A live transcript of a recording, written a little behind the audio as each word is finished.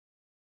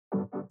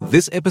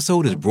This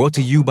episode is brought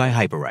to you by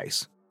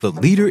Hyperice, the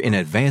leader in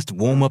advanced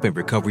warm-up and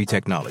recovery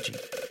technology.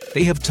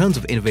 They have tons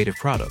of innovative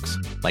products,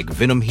 like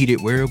Venom-heated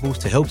wearables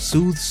to help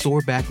soothe sore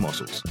back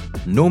muscles,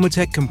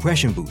 Normatec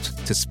compression boots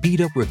to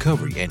speed up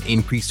recovery and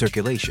increase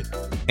circulation,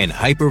 and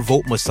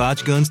Hypervolt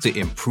massage guns to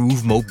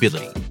improve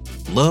mobility.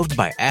 Loved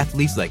by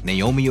athletes like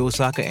Naomi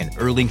Osaka and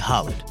Erling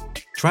Haaland.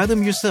 Try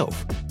them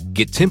yourself.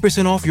 Get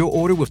 10% off your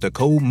order with the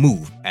code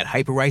MOVE at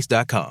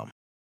hyperice.com.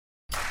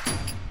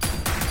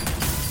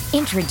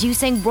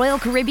 Introducing Royal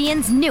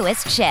Caribbean's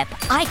newest ship,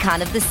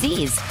 Icon of the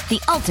Seas, the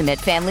ultimate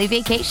family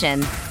vacation.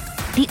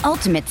 The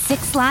ultimate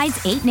 6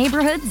 slides, 8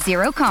 neighborhoods,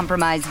 0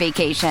 compromise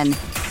vacation.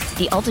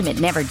 The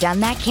ultimate never done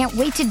that, can't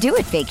wait to do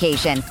it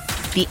vacation.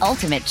 The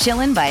ultimate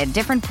chillin' by a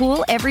different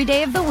pool every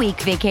day of the week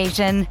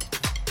vacation.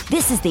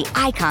 This is the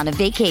Icon of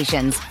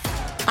Vacations.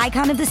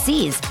 Icon of the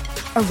Seas,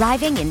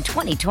 arriving in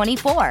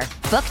 2024.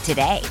 Book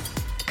today.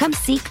 Come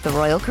seek the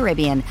Royal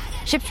Caribbean.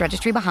 Ships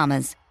Registry,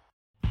 Bahamas.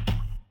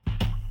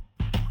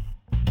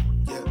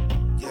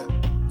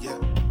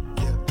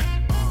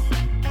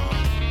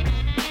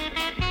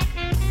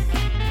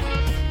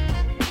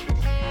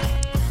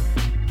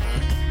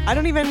 I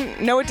don't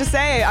even know what to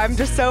say. I'm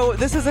just so,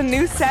 this is a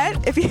new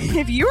set.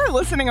 If you are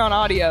listening on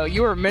audio,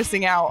 you are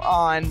missing out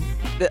on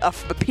the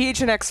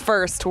PHNX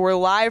First. We're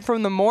live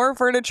from the More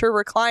Furniture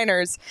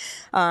Recliners.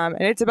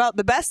 And it's about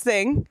the best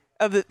thing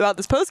about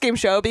this postgame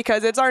show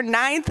because it's our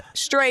 9th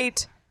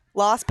straight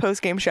lost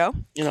postgame show.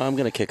 You know, I'm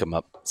going to kick him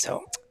up.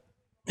 So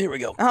here we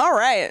go. All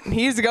right.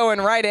 He's going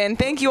right in.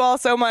 Thank you all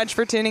so much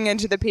for tuning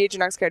into the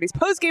PHNX Coyotes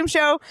postgame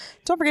show.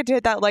 Don't forget to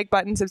hit that like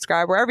button,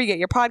 subscribe wherever you get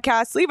your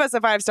podcasts. Leave us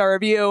a 5-star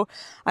review.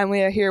 I'm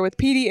Leah here with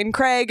Petey and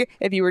Craig.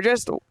 If you were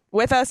just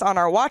with us on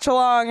our watch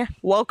along,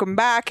 welcome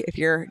back. If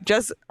you're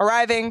just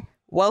arriving,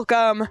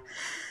 welcome.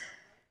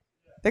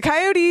 The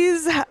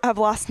Coyotes have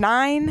lost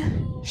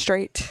 9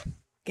 straight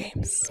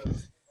games.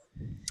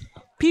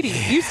 Petey,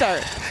 you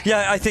start.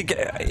 Yeah, I think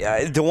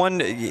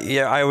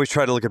I always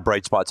try to look at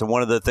bright spots. And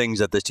one of the things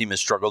that this team has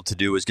struggled to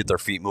do is get their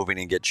feet moving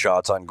and get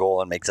shots on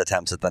goal and make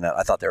attempts at the net.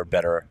 I thought they were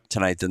better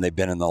tonight than they've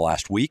been in the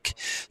last week.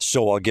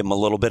 So I'll give them a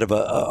little bit of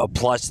a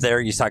plus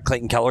there. You saw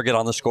Clayton Keller get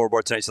on the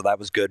scoreboard tonight, so that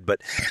was good.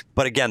 But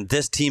again,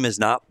 this team is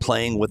not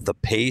playing with the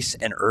pace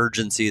and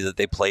urgency that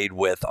they played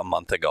with a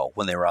month ago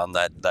when they were on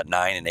that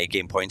 9 and 8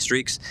 game point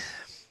streaks.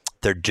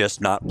 They're just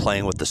not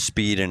playing with the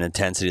speed and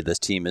intensity this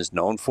team is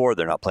known for.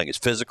 They're not playing as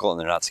physical, and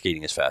they're not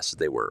skating as fast as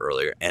they were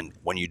earlier. And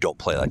when you don't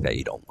play like that,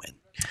 you don't win.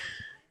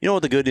 You know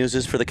what the good news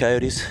is for the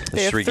Coyotes?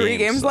 They have 3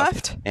 games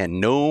left.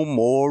 And no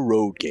more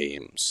road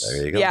games.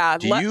 There you go. Yeah.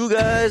 Do you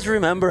guys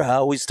remember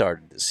how we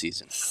started this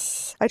season?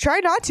 I try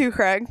not to,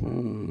 Craig.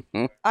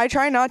 Mm-hmm. I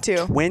try not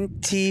to.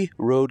 20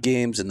 road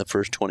games in the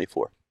first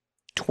 24.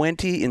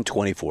 20 in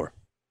 24.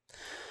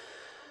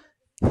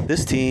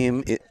 This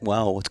team,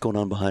 wow, what's going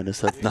on behind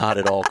us? That's not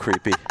at all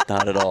creepy.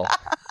 Not at all.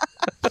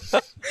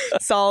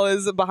 Saul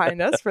is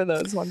behind us, for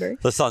those wondering.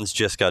 The Suns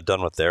just got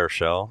done with their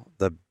show.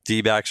 The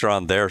D-backs are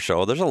on their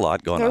show. There's a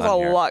lot going on There's a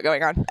here. lot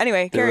going on.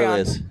 Anyway, There carry really on.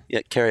 is.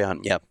 Yeah, carry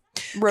on. Yeah.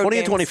 Road 20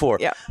 games. and 24.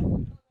 Yeah.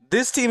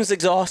 This team is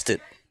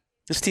exhausted.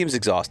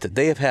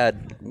 They have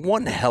had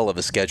one hell of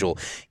a schedule.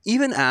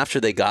 Even after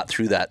they got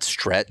through that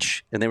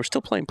stretch, and they were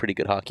still playing pretty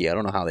good hockey. I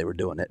don't know how they were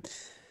doing it.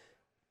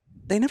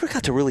 They never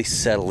got to really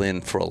settle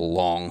in for a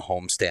long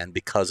homestand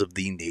because of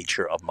the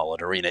nature of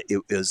Mullet Arena.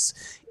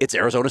 It's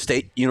Arizona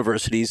State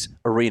University's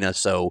arena,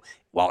 so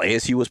while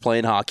ASU was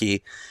playing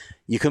hockey,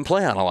 you can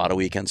play on a lot of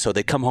weekends. So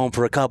they come home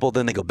for a couple,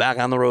 then they go back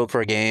on the road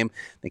for a game,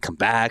 they come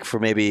back for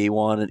maybe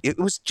one. It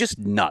was just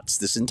nuts.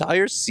 This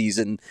entire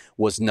season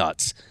was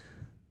nuts.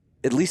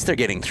 At least they're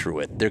getting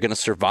through it. They're going to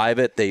survive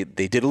it. They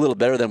did a little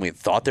better than we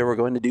thought they were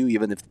going to do,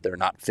 even if they're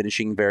not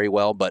finishing very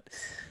well, but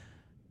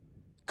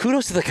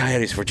kudos to the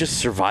Coyotes for just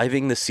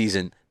surviving the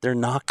season. They're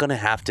not going to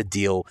have to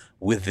deal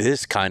with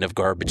this kind of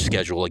garbage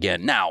schedule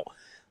again. Now,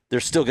 they're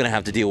still going to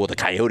have to deal with the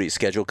Coyotes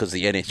schedule because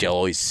the NHL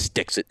always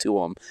sticks it to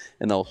them,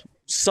 and they'll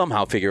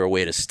somehow figure a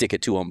way to stick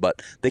it to them,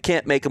 but they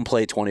can't make them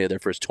play 20 of their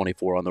first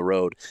 24 on the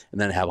road and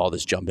then have all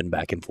this jumping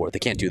back and forth. They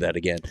can't do that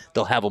again.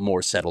 They'll have a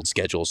more settled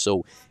schedule,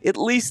 so at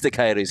least the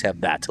Coyotes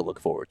have that to look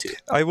forward to.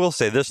 I will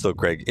say this, though,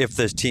 Craig. If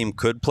this team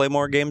could play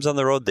more games on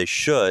the road, they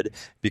should,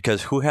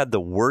 because who had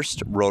the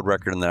worst road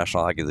record in the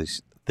National Hockey League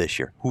this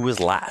year? Who was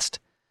last?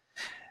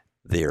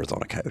 The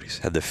Arizona Coyotes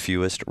had the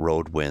fewest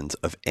road wins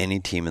of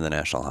any team in the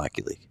National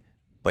Hockey League.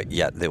 But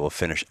yet they will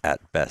finish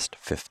at best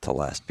 5th to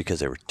last because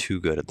they were too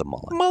good at the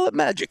mullet. Mullet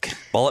Magic.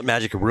 Mullet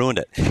Magic ruined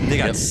it. They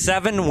got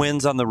 7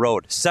 wins on the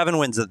road. 7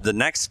 wins. The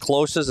next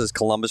closest is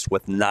Columbus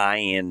with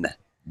 9.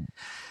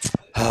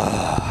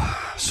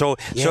 So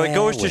it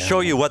goes to show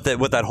you what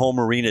that home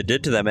arena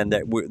did to them, and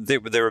that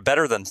they were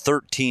better than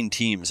 13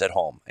 teams at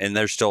home, and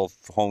there's still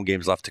home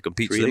games left to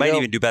compete. So they might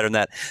even do better than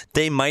that.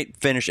 They might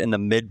finish in the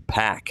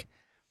mid-pack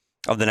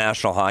of the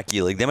National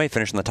Hockey League. They might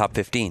finish in the top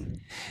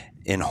 15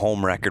 in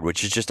home record,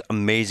 which is just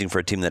amazing for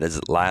a team that is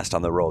last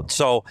on the road.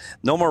 So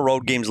no more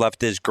road games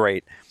left is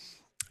great.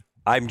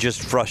 I'm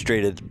just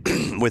frustrated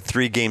with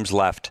 3 games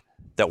left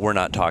that we're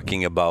not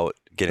talking about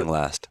getting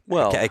last.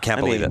 Well, I can't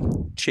believe it.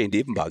 Shane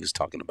Dievenbach is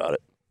talking about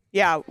it.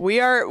 Yeah,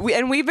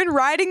 and we've been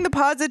riding the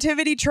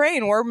positivity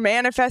train. We're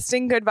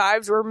manifesting good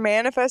vibes. We're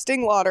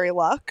manifesting lottery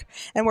luck,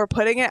 and we're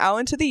putting it out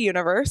into the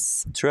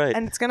universe. That's right.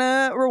 And it's going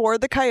to reward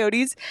the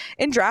Coyotes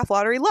in draft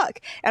lottery luck.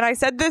 And I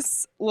said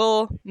this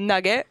little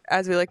nugget,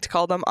 as we like to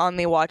call them, on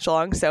the watch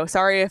along. So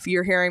sorry if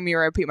you're hearing me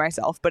repeat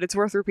myself, but it's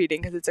worth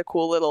repeating because it's a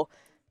cool little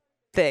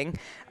thing.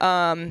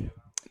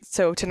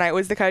 So tonight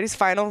was the Coyotes'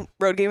 final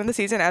road game of the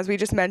season, as we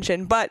just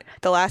mentioned. But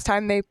the last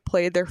time they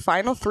played their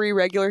final 3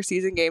 regular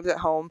season games at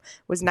home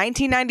was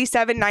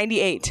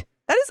 1997-98.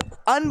 That is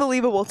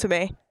unbelievable to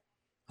me.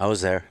 I was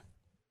there.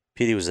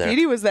 Petey was there.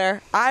 Petey was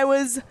there. I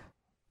was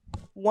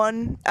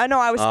 1. No,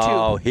 I was 2.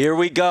 Oh, here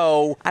we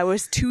go. I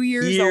was 2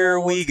 years old. Here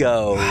we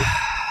go.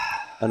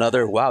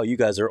 Another, wow, you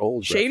guys are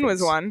old. Shane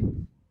reference. was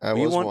 1. I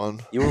was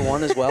 1. You were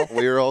 1 as well?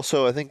 We were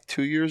also, I think,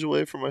 2 years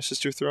away from my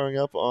sister throwing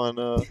up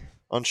on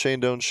Shane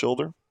Doan's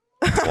shoulder.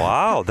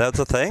 Wow, that's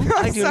a thing?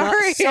 I'm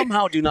sorry.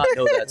 Somehow do not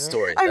know that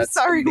story. I'm That's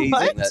sorry, amazing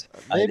what? that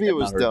I Maybe have it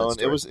was not heard that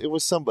Doan. story. It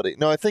was somebody.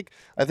 No, I think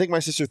my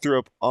sister threw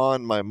up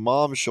on my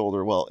mom's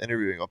shoulder while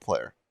interviewing a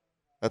player.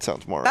 That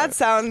sounds more That right.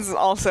 sounds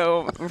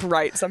also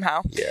right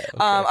somehow. Yeah. Okay.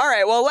 All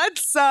right. Well,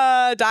 let's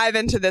dive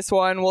into this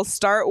one. We'll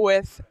start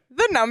with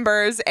the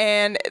numbers,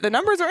 and the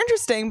numbers are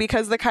interesting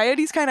because the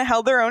Coyotes kind of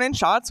held their own in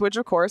shots, which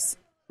of course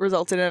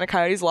resulted in a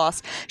Coyotes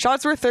loss.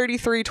 Shots were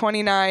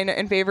 33-29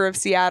 in favor of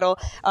Seattle.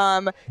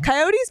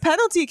 Coyotes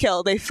penalty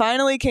kill. They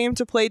finally came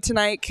to play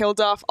tonight, killed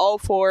off all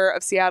 4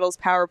 of Seattle's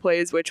power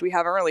plays, which we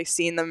haven't really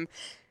seen them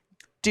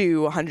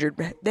do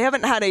 100. They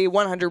haven't had a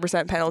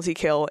 100% penalty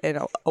kill in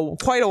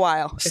quite a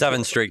while.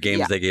 7 straight games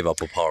Yeah. they gave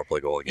up a power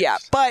play goal against. Yeah,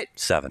 but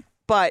 7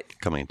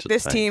 coming into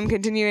this tonight. team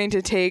continuing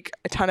to take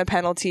a ton of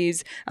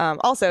penalties.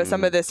 Also,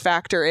 some of this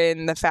factor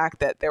in the fact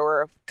that there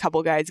were a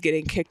couple guys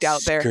getting kicked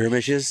out there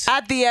Skirmishes.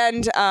 at the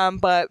end,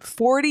 but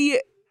 40-16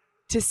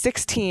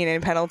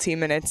 in penalty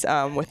minutes,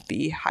 with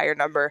the higher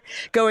number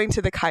going to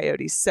the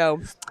Coyotes.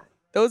 So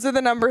those are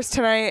the numbers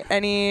tonight.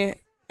 Any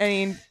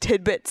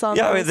tidbits on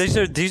Yeah, I those?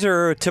 mean, these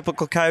are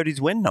typical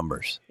Coyotes win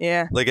numbers.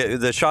 Yeah. Like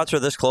the shots are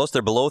this close.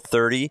 They're below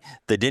 30.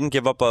 They didn't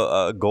give up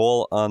a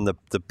goal on the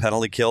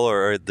penalty kill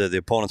or the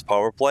opponent's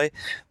power play.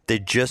 They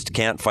just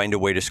can't find a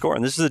way to score.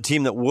 And this is a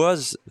team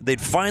that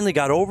they'd finally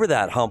got over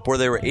that hump where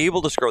they were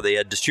able to score. They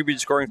had distributed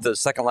scoring to the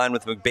second line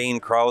with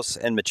McBain, Krause,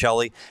 and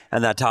Michelli,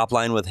 and that top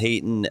line with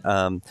Hayton,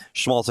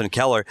 Schmaltz, and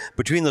Keller.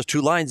 Between those 2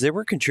 lines, they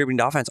were contributing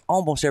to offense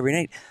almost every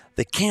night.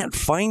 They can't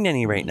find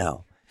any right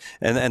now.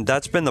 And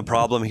that's been the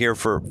problem here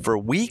for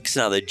weeks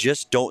now. They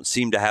just don't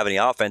seem to have any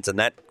offense, and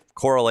that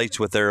correlates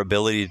with their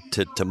ability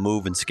to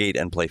move and skate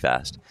and play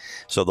fast.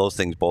 So those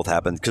things both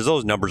happen because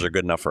those numbers are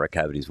good enough for a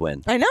Coyotes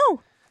win. I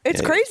know.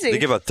 It's crazy. They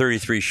give up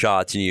 33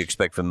 shots, and you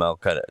expect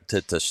Vejmelka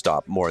to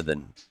stop more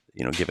than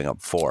giving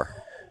up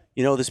 4.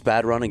 You know, this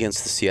bad run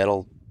against the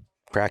Seattle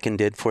Kraken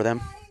did for them?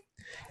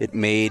 It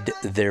made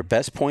their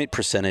best point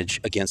percentage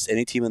against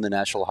any team in the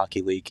National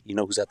Hockey League. You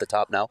know who's at the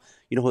top now?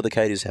 You know who the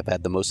Coyotes have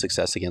had the most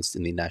success against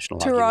in the National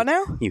Hockey League?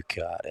 Toronto? You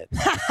got it.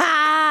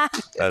 That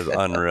is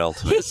unreal.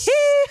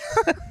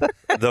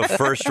 The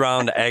first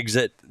round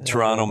exit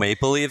Toronto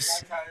Maple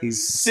Leafs.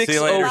 He's See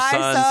you later, Bye,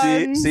 Suns.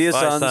 Suns. See you,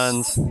 Bye,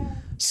 Suns. Suns.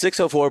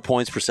 604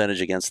 points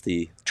percentage against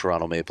the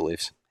Toronto Maple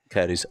Leafs.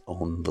 Coyotes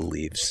own the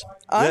Leafs.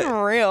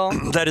 Unreal.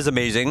 That is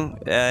amazing.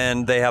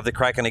 And they have the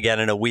Kraken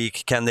again in a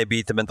week. Can they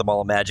beat them at the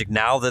Mall of Magic?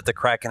 Now that the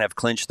Kraken have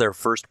clinched their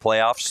first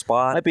playoff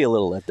spot, Might be a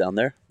little let down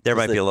there. there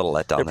might be a little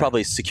letdown They're there.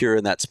 probably secure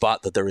in that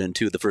spot that they're in,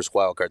 too, the first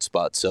wildcard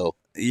spot. So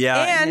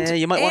Yeah. And,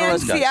 you might wanna and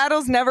rest guys.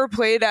 Seattle's never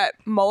played at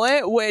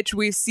Mullet, which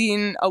we've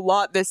seen a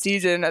lot this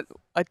season.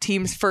 A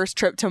team's first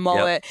trip to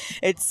Mullet,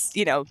 it's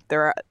they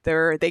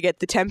get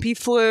the Tempe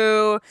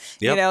flu.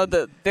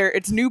 Yep.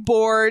 It's new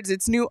boards,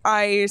 it's new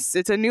ice,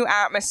 it's a new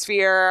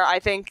atmosphere. I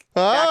think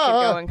that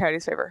could go in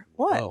Coyotes' favor.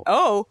 What? Oh.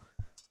 Oh,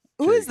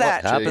 who is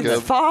that? happened?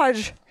 It's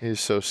Faj. He's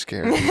so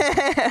scared.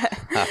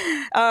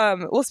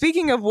 Well,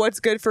 speaking of what's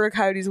good for a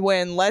Coyotes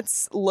win,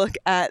 let's look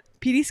at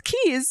Petey's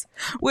keys,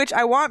 which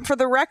I want for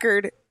the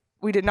record.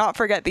 We did not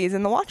forget these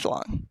in the watch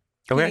along.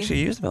 Oh, we actually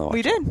used them.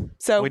 We did.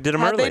 So We did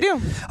them how'd early. they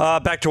do?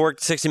 Back to work,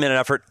 60-minute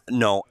effort.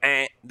 No,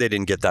 they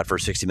didn't get that for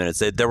 60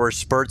 minutes. There were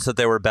spurts that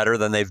they were better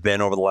than they've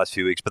been over the last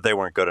few weeks, but they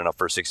weren't good enough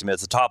for 60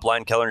 minutes. The top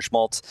line, Keller and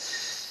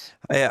Schmaltz.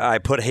 I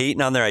put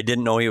Hayton on there. I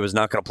didn't know he was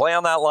not going to play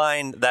on that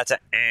line.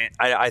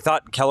 I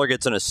thought Keller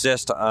gets an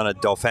assist on a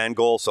Dauphin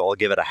goal, so I'll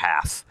give it a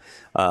half.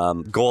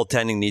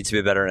 Goaltending needs to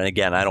be better, and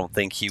again, I don't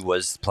think he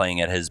was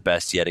playing at his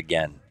best yet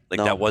again.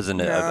 That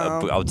wasn't a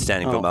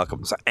outstanding for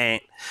Malcolm.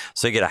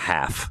 So you get a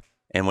half.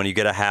 And when you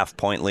get a half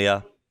point,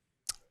 Leah,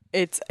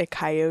 It's a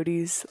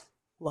Coyotes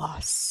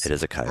loss. it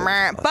is a Coyotes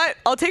Meh. loss. But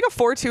I'll take a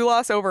 4-2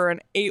 loss over an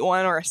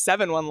 8-1 or a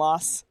 7-1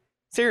 loss.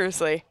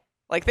 Seriously.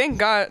 Thank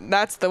God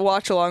that's the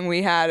watch along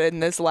we had in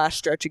this last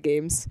stretch of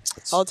games.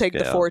 I'll take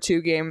the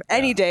 4-2 game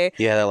any day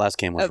yeah, that last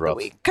game was of the rough.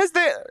 week. Because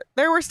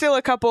there were still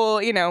a couple,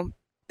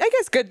 I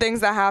guess good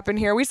things that happen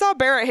here. We saw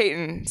Barrett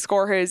Hayton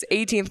score his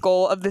 18th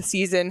goal of the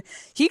season.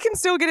 He can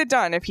still get it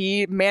done. If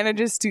he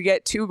manages to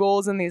get 2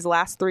 goals in these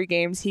last 3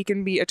 games, he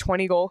can be a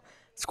 20-goal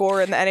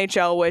scorer in the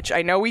NHL, which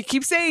I know we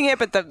keep saying it,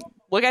 but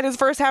look at his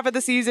first half of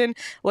the season.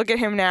 Look at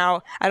him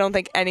now. I don't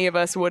think any of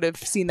us would have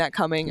seen that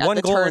coming at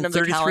the turn of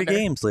the calendar. 1 goal in 33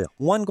 games, Leo.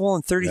 1 goal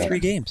in 33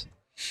 games.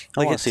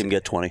 I want to see him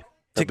get 20.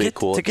 That'd be a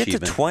cool to get to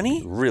achievement.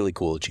 20? Really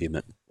cool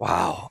achievement.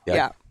 Wow.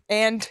 Yeah.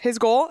 And his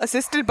goal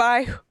assisted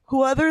by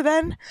who other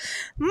than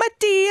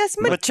Mattias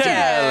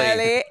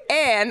Maccelli.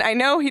 And I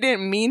know he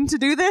didn't mean to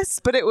do this,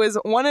 but it was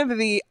one of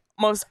the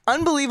most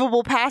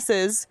unbelievable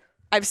passes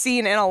I've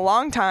seen in a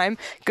long time.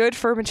 Good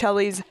for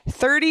Maccelli's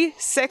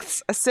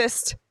 36th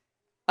assist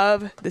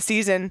of the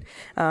season.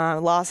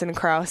 Lawson and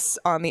Krause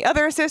on the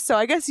other assist. So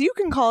I guess you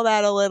can call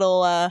that a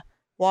little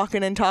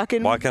walking and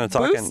talking. Walking and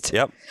talking. Boost,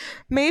 yep.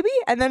 maybe.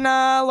 And then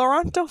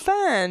Laurent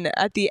Dauphin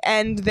at the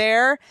end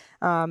there,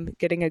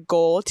 getting a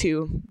goal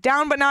to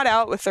down but not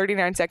out with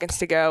 39 seconds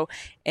to go.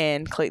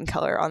 And Clayton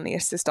Keller on the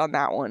assist on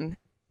that one,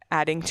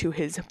 adding to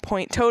his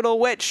point total,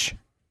 which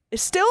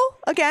is still,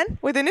 again,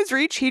 within his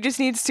reach. He just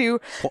needs to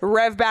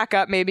rev back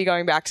up, maybe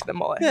going back to the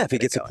mullet. Yeah, if he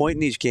gets a point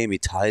in each game, he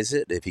ties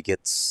it. If he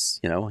gets,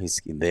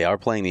 they are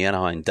playing the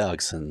Anaheim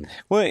Ducks, and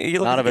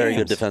not a very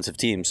good defensive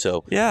team,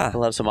 so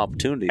he'll have some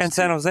opportunities. And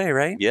San Jose,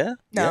 right? Yeah.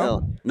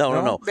 No.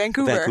 No.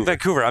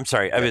 Vancouver. I'm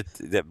sorry.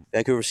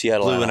 Vancouver,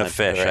 Seattle, Blue and Anaheim, a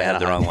fish. I had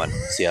the wrong one.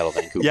 Seattle,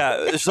 Vancouver.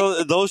 Yeah,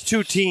 so those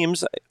 2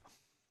 teams,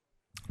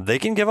 they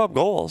can give up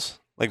goals.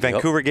 Like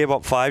Vancouver gave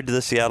up 5 to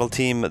the Seattle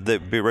team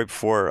right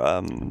before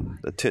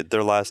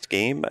their last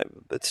game.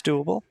 It's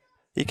doable.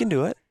 He can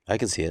do it. I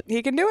can see it.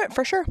 He can do it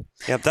for sure.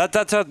 Yeah,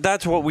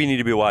 that's what we need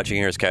to be watching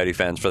here as Coyote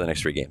fans for the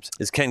next 3 games.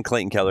 Is can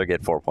Clayton Keller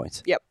get 4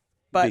 points? Yep.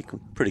 But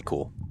pretty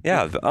cool.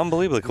 Yeah,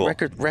 unbelievably cool.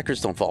 Records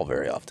don't fall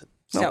very often.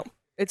 No,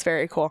 it's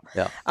very cool.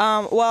 Yeah.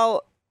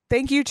 Well,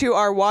 thank you to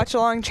our watch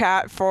along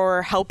chat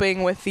for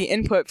helping with the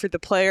input for the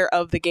player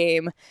of the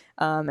game.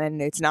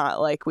 And it's not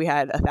like we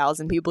had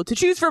 1,000 people to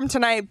choose from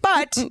tonight,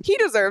 but he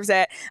deserves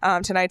it.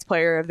 Tonight's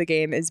player of the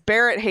game is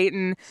Barrett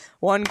Hayton.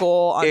 1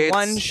 goal on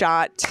 1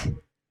 shot.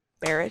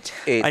 Barrett.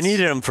 I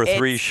needed him for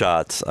 3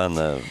 shots on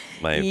my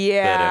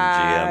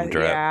BetMGM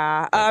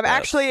draft. Yeah.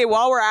 Actually,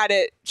 while we're at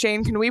it,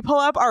 Shane, can we pull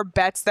up our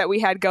bets that we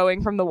had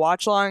going from the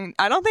watch along?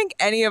 I don't think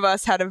any of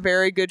us had a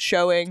very good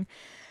showing.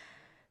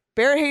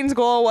 Barrett Hayton's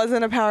goal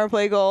wasn't a power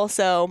play goal,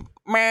 so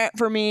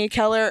for me.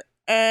 Keller,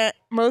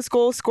 most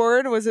goals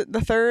scored. Was it the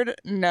 3rd?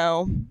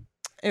 No,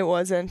 it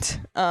wasn't.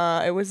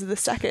 It was the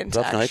 2nd.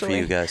 Rough night for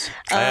you guys.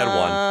 I had 1.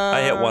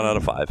 I hit 1 out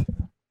of 5.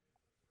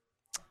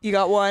 You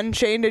got 1.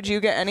 Shane, did you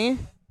get any?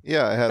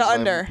 Yeah, I had the my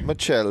under.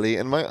 Maccelli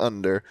and my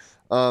under.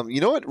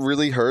 You know what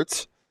really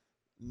hurts?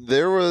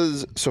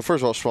 So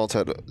first of all, Schmaltz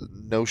had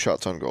no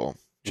shots on goal.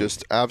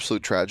 Just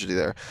absolute tragedy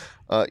there.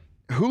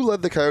 Who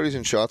led the Coyotes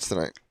in shots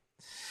tonight?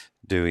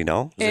 Do we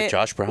know? Was it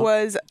Josh Brown? It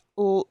was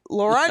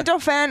Laurent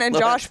Dauphin and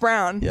Josh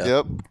Brown. Yeah.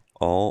 Yep.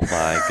 Oh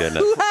my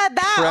goodness. Who had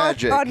that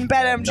Tragic. on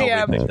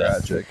BetMGM?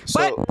 Tragic.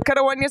 But could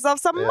have won yourself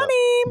some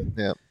money.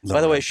 Yeah. By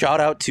the way, shout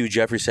out to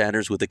Jeffrey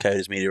Sanders with the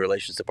Coyotes Media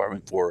Relations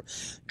Department for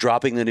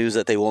dropping the news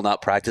that they will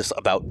not practice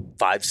about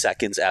 5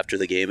 seconds after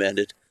the game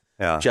ended.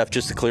 Yeah. Jeff,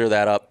 just to clear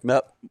that up,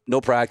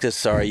 no practice.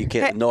 Sorry, you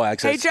can't. No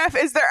access. Hey, Jeff,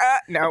 is there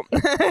no?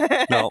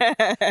 No.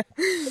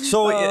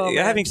 So,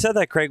 having said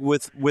that, Craig,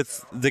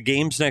 with the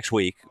games next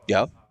week,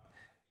 Yeah.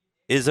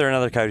 is there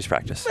another Coyotes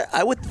practice?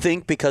 I would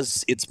think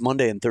because it's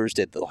Monday and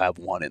Thursday, they'll have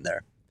one in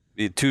there.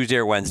 Tuesday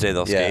or Wednesday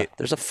they'll skate.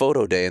 There's a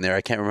photo day in there.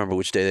 I can't remember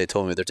which day they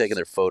told me. They're taking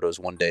their photos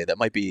one day. That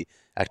might be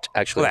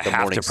actually Well, the they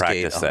have morning to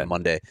practice skate on then.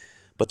 Monday.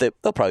 But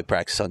they'll probably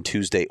practice on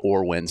Tuesday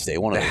or Wednesday.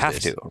 One of They those have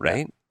days. to,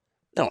 right?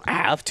 They don't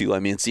have to. I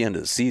mean, it's the end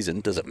of the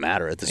season. Doesn't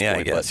matter at this Yeah, I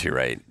point. guess you're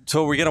right.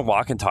 So we're gonna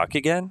walk and talk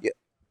again? Yeah.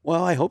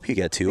 Well, I hope you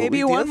get to. Maybe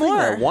the one other thing more.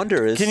 I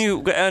wonder is, Can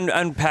you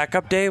and pack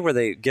up day, where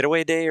they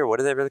getaway day, or what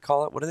do they really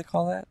call it? What do they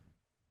call that?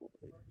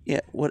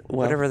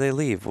 Whatever they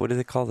leave. What do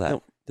they call that?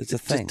 No, It's a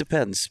it thing. just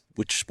depends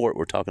which sport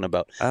we're talking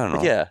about. I don't know.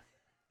 But yeah,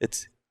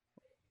 it's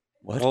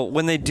what. Well,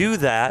 when they do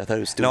that, I thought he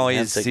was doing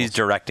hand he's signals.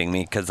 directing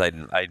me because I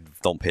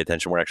don't pay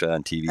attention. We're actually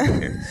on TV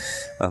here,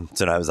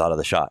 so I was out of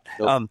the shot.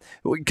 Nope.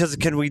 Because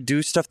can we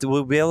do stuff that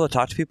we'll be able to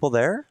talk to people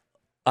there?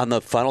 On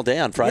the final day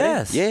on Friday?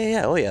 Yes.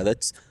 Yeah. Oh, yeah.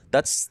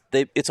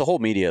 It's a whole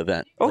media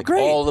event. Oh, Like,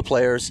 great. All the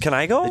players. Can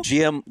I go? The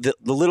GM,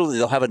 literally,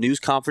 they'll have a news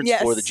conference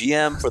Yes. for the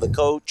GM, for the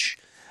coach,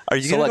 Are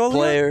you gonna select go, Leah?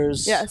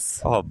 players.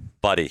 Yes. Oh,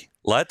 buddy,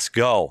 let's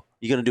go.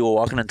 You going to do a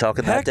walking and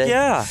talking Heck that day?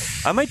 yeah!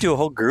 I might do a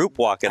whole group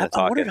walking and I'm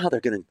talking. wondering how they're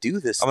going to do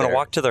this. I'm going to there.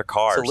 walk to their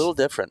cars. It's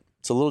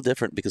a little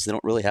different because they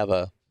don't really have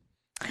a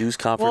news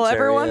conference Well,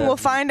 everyone area. will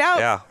find out.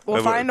 Yeah,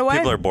 We'll find a way.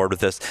 People are bored with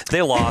this.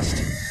 They lost.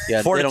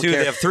 Yeah, 4-2. they don't care.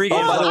 They have 3 Oh,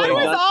 games. by the I way,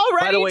 was all by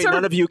the ready way, to-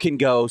 none of you can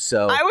go.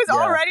 So I was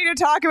all yeah. ready to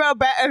talk about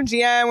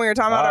BetMGM. We were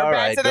talking about our All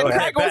bets, right, and then go Craig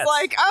ahead. was Bets.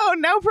 like, "Oh,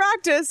 no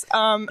practice."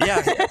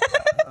 Yeah.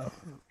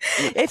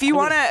 If you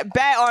want to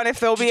bet on if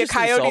there'll Did be you a just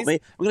insult Coyotes, me?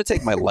 I'm going to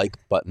take my like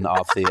button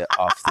off the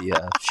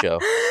show.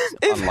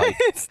 if Unlike.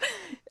 it's-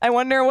 I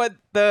wonder what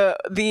the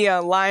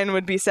line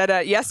would be set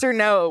at. Yes or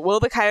no? Will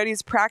the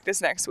Coyotes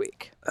practice next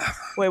week?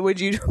 Where would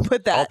you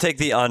put that? I'll take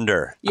the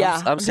under.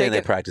 Yeah, I'm saying they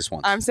taking- practice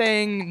once. I'm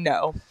saying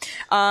no.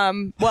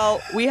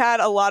 Well, we had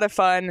a lot of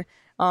fun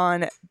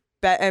on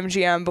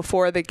BetMGM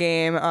before the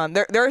game.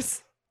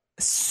 There's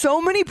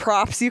so many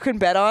props you can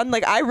bet on.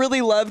 Like, I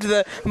really loved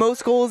the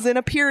most goals in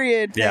a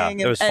period thing.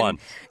 Yeah, it was fun.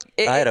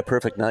 I had a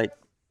perfect night.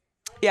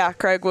 Yeah,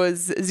 Craig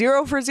was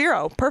 0 for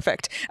 0.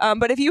 Perfect.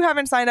 But if you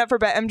haven't signed up for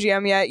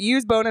BetMGM yet,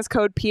 use bonus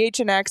code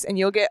PHNX and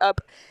you'll get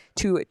up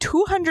to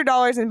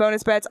 $200 in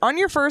bonus bets on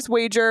your first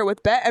wager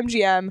with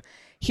BetMGM.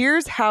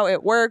 Here's how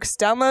it works.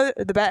 Download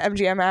the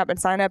BetMGM app and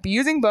sign up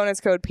using bonus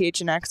code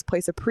PHNX.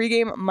 Place a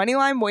pregame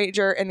moneyline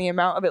wager in the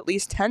amount of at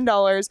least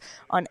 $10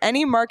 on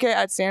any market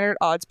at standard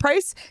odds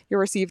price. You'll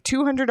receive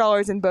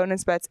 $200 in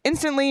bonus bets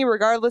instantly,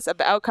 regardless of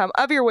the outcome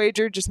of your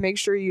wager. Just make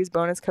sure you use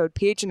bonus code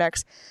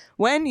PHNX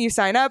when you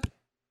sign up.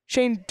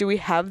 Shane, do we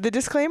have the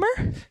disclaimer?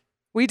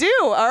 We do.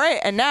 All right.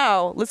 And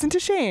now listen to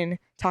Shane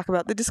talk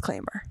about the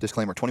disclaimer.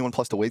 Disclaimer, 21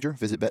 plus to wager.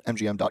 Visit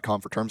BetMGM.com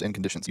for terms and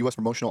conditions. U.S.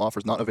 promotional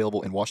offers not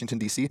available in Washington,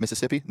 D.C.,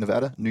 Mississippi,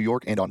 Nevada, New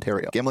York, and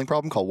Ontario. Gambling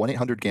problem? Call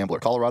 1-800-GAMBLER.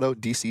 Colorado,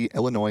 D.C.,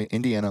 Illinois,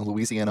 Indiana,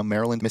 Louisiana,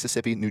 Maryland,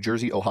 Mississippi, New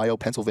Jersey, Ohio,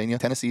 Pennsylvania,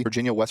 Tennessee,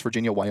 Virginia, West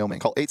Virginia, Wyoming.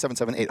 Call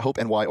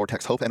 877-8-HOPE-NY or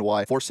text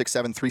HOPE-NY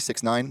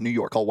 467-369, New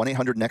York. Call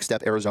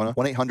 1-800-NEXT-STEP, Arizona.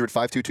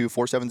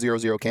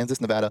 1-800-522-4700,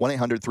 Kansas, Nevada.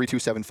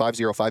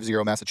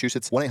 1-800-327-5050,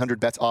 Massachusetts.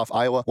 1-800-BETS-OFF,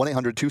 Iowa.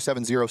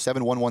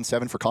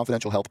 1-800-270-7117 for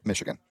confidential help,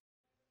 Michigan.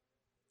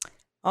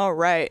 All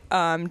right.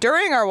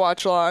 During our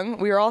watch along,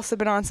 we were all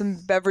sipping on some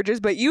beverages,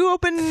 but you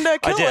opened a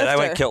Kilt I did. Lifter. I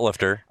went Kilt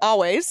Lifter.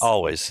 Always.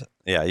 Always.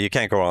 Yeah, you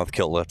can't go wrong with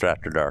Kilt Lifter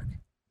after dark.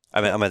 I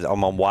mean,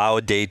 I'm a wow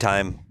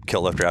daytime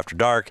Kilt Lifter after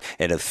dark,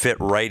 and it fit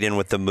right in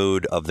with the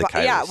mood of the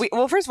Coyotes. Yeah.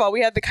 Well, first of all,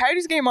 we had the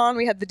Coyotes game on.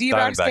 We had the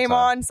D-backs Diamondbacks game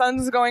on.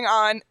 Suns going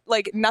on.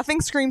 Like, nothing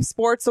screams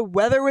sports. The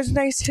weather was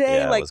nice today.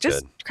 Yeah, it like, was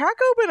just good. crack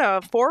open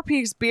a Four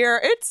Peaks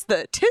beer.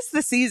 Tis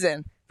the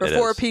season for It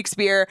Four is. Peaks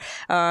beer.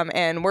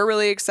 And we're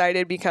really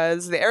excited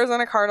because the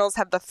Arizona Cardinals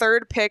have the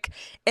third pick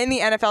in the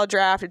NFL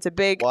draft. It's a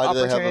big Why do they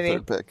have a opportunity.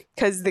 third pick?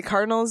 Because the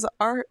Cardinals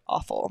are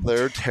awful.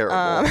 They're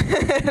terrible.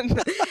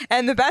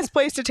 And the best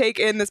place to take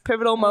in this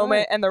pivotal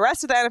moment and the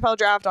rest of the NFL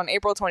draft on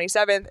April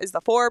 27th is the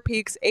Four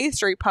Peaks 8th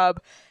Street Pub.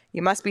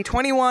 You must be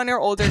 21 or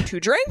older to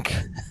drink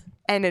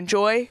and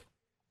enjoy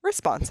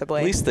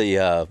responsibly. At least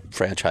the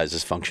franchise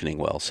is functioning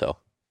well, so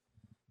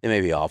it may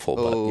be awful,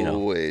 but oh, you know.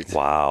 wait.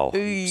 Wow.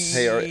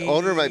 Hey, our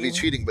owner might be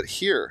cheating, but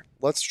here,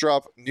 let's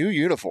drop new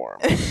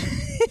uniforms.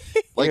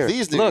 Like Here,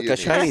 these new look, a unis.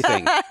 shiny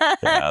thing.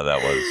 Yeah,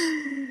 that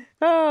was.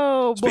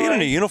 Oh, boy. Speaking of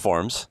new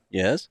uniforms,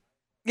 Yes.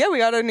 Yeah, we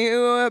got a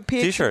new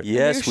T-shirt.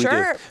 Yes, new we do.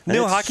 shirt. And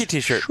new it's hockey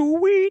T-shirt.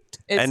 Sweet.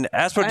 It's- And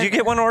Aspo, did you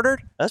get one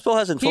ordered? Espel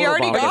hasn't He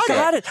already photobombed got us it. yet.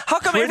 Got it. How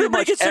come Pretty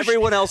everybody much gets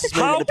everyone else is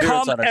making How an appearance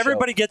come on our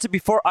everybody show. gets it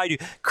before I do?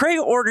 Craig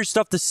orders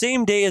stuff the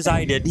same day as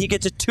I did. He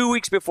gets it 2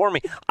 weeks before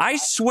me. I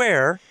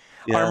swear,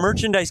 Yeah. our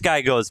merchandise guy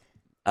goes,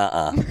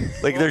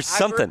 Like there's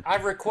something.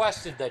 I've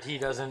requested that he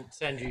doesn't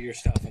send you your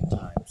stuff in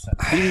time. So.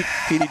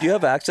 Petey, do you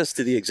have access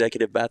to the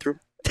executive bathroom?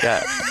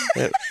 Yeah.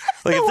 Like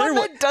The if one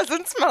there that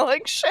doesn't smell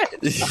like shit.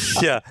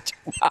 yeah.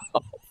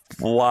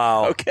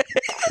 Wow. Okay.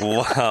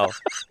 Wow.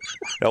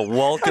 Now,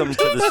 welcome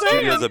to the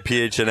studios of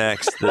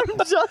PHNX. I'm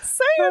just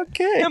saying.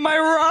 Okay. Am I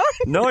wrong?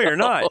 No, you're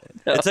not.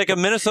 It's like a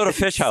Minnesota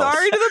fish house.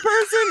 Sorry to the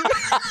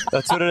person.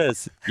 That's what it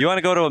is. You want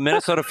to go to a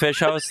Minnesota fish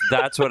house?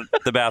 That's what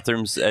the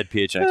bathrooms at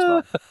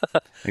PHNX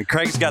are. And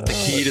Craig's got the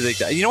key to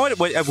the. You know what?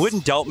 It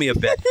wouldn't doubt me a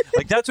bit.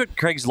 Like that's what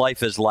Craig's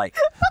life is like.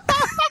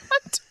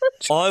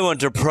 I went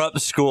to prep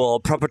school,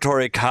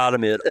 preparatory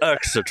academy at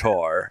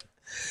Exeter.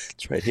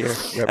 It's right here.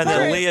 And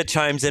then Leah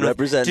chimes in. With,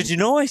 Represent. Did you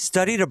know I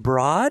studied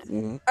abroad?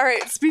 All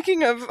right.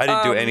 Speaking of, I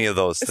didn't do any of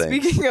those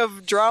things. Speaking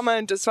of drama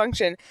and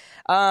dysfunction,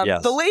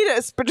 Yes. the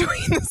latest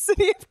between the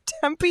city of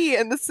Tempe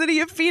and the city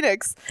of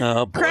Phoenix.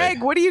 Oh, boy.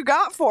 Craig, what do you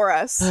got for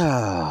us?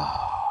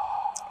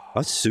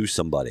 I'll sue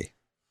somebody.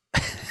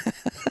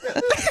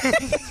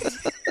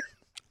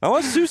 I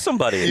want to sue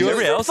somebody. You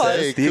Everybody else want-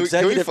 says. Hey, The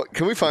executive-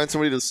 can we find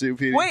somebody to sue,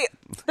 Petey? Wait,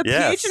 the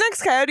Yes.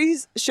 PHNX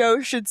Coyotes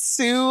show should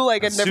sue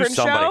like a Sue different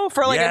somebody. show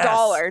for like Yes.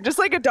 $1, just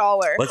like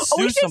 $1. Let's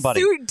we sue should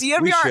somebody. sue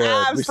DNVR We should.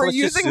 Abs We- for let's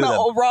just using sue the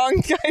them.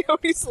 wrong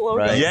Coyotes logo.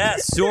 Right.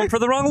 Yes, sue him for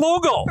the wrong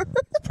logo.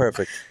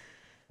 Perfect.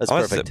 That's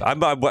I'm perfect.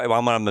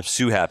 I'm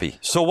sue happy.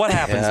 So what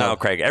happens Yeah. now,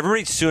 Craig?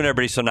 Everybody's suing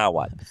everybody, so now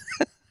what?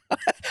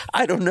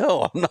 I don't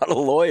know. I'm not a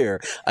lawyer.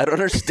 I don't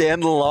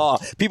understand the law.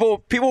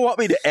 People want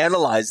me to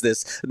analyze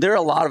this. There are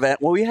a lot of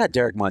well, we had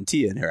Derek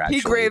Montilla in here. Actually,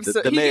 He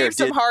gave mayor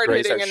some did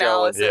hard-hitting grace our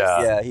show, and- analysis.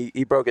 Yeah.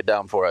 he broke it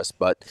down for us.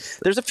 But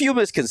there's a few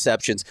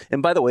misconceptions.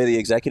 And by the way, the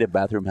executive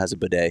bathroom has a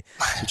bidet.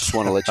 So just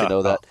want to let you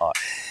know that.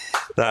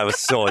 That was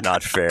so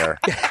not fair.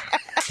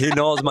 He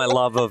knows my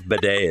love of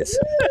bidets.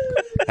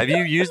 Have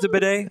you used a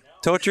bidet,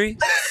 Totri?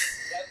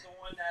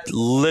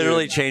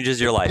 Literally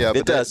changes your life. Yeah,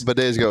 It does.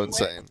 bidets go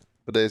insane.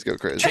 Bidets go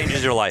crazy.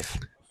 Changes your life.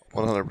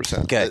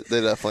 100%. Okay.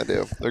 They definitely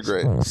do. They're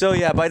great. So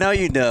yeah, by now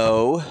you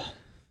know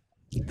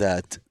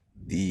that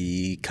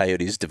the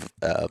Coyotes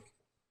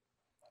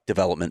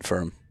development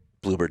firm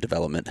Bluebird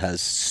Development has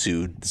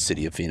sued the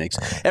city of Phoenix.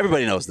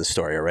 Everybody knows the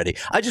story already.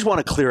 I just want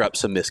to clear up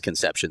some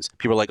misconceptions.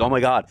 People are like, oh my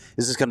God,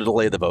 is this going to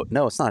delay the vote?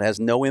 No, it's not. It has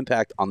no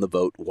impact on the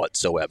vote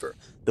whatsoever.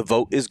 The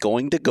vote is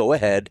going to go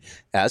ahead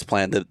as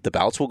planned. The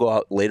ballots will go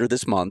out later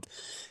this month,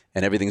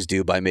 and everything's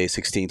due by May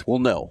 16th. We'll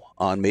know.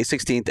 On May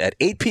 16th at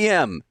 8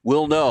 p.m.,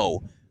 we'll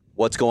know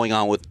what's going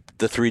on with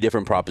the 3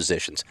 different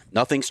propositions.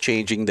 Nothing's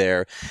changing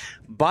there.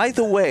 By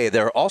the way,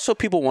 there are also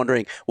people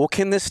wondering, well,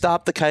 can this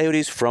stop the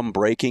Coyotes from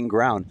breaking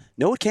ground?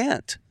 No, it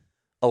can't.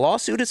 A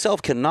lawsuit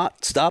itself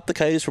cannot stop the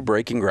Coyotes from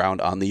breaking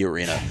ground on the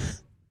arena.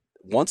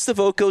 Once the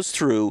vote goes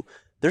through,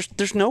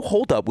 there's no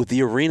holdup with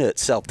the arena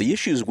itself. The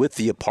issue is with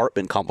the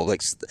apartment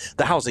complex,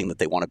 the housing that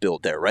they want to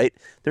build there, right?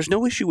 There's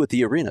no issue with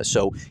the arena.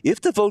 So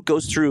if the vote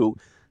goes through,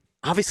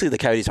 obviously, the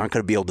Coyotes aren't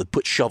going to be able to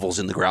put shovels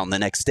in the ground the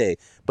next day,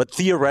 but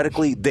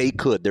theoretically, they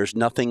could. There's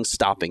nothing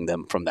stopping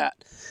them from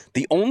that.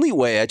 The only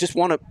way, I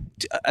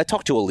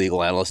talked to a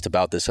legal analyst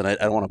about this, and I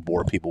don't want to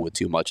bore people with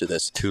too much of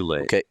this. Too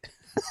late. Okay.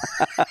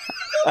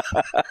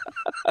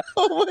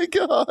 Oh, my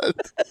God.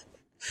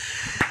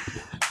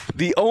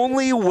 The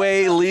only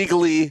way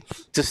legally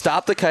to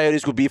stop the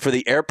Coyotes would be for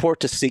the airport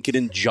to seek an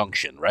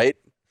injunction, right?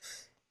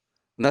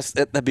 And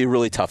that'd be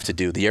really tough to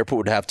do. The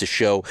airport would have to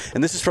show,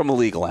 and this is from a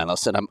legal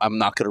analyst, and I'm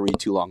not going to read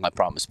too long, I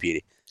promise,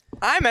 Petey.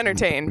 I'm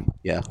entertained.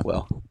 Yeah,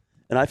 well,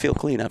 and I feel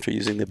clean after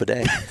using the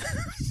bidet.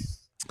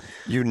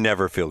 You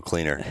never feel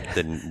cleaner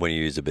than when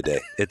you use a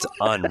bidet. It's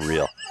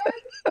unreal.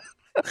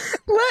 Let him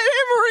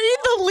read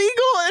the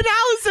legal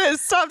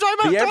analysis. Stop talking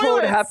about The airport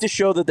toilets. would have to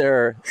show that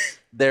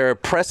there are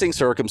pressing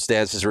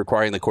circumstances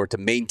requiring the court to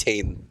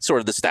maintain sort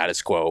of the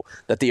status quo,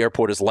 that the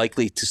airport is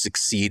likely to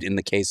succeed in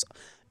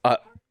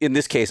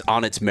this case,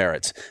 on its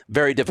merits.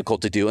 Very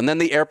difficult to do. And then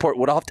the airport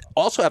would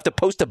also have to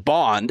post a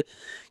bond,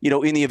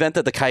 in the event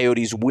that the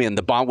Coyotes win.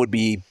 The bond would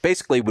be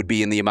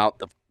in the amount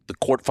of the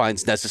court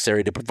finds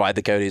necessary to provide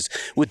the Coyotes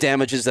with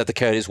damages that the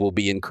Coyotes will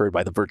be incurred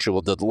by the virtual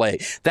delay.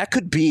 That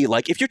could be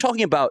like, if you're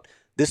talking about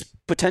this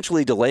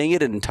potentially delaying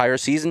it an entire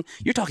season,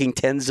 you're talking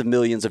tens of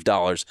millions of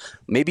dollars,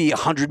 maybe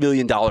 $100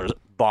 million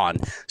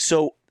bond.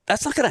 So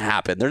that's not going to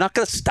happen. They're not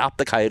going to stop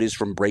the Coyotes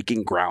from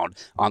breaking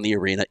ground on the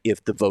arena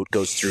if the vote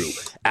goes through.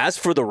 As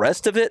for the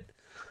rest of it,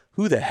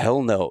 who the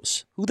hell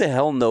knows? Who the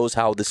hell knows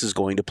how this is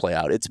going to play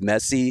out? It's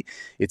messy.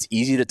 It's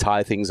easy to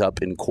tie things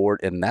up in court,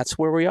 and that's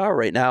where we are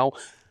right now.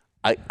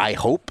 I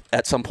hope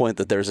at some point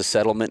that there's a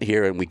settlement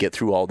here and we get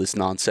through all this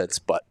nonsense,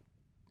 but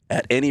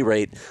at any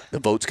rate, the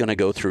vote's going to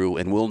go through,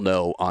 and we'll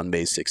know on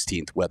May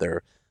 16th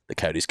whether the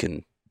Coyotes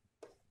can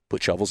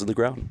put shovels in the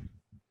ground.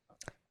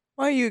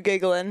 Why are you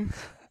giggling?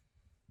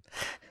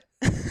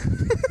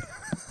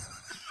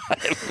 I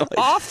have no idea.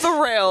 Off the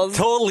rails.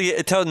 Totally.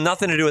 It had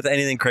nothing to do with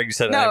anything Craig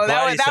said. No, I'm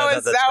glad he said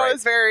that That's great.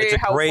 was very it's a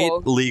helpful. great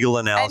legal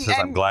analysis. And-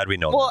 I'm glad we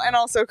know Well, that. and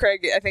also,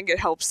 Craig, I think it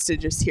helps to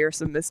just hear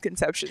some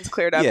misconceptions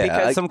cleared up Yeah,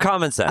 because Some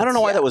common sense. I don't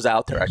know why that was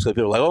out there. Actually,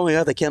 people are like, "Oh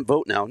yeah, they can't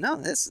vote now." No,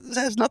 this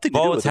has nothing to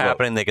do with what's the vote.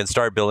 happening. They can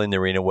start building the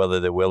arena, whether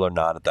they will or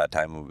not. At that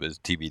time, it was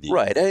TBD.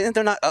 Right, and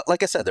they're not.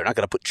 Like I said, they're not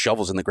going to put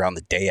shovels in the ground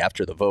the day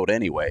after the vote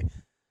anyway.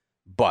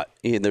 But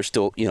there's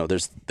still,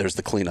 there's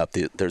the cleanup,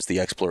 there's the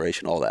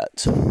exploration, all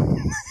that. So,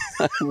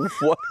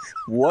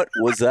 what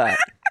was that?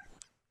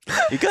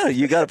 You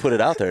gotta put it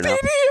out there now.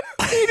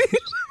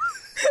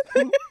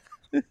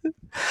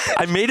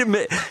 I made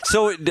a.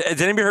 So,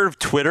 has anybody heard of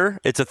Twitter?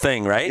 It's a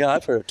thing, right? Yeah,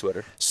 I've heard of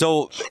Twitter.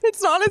 So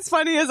it's not as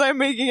funny as I'm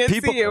making it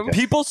seem.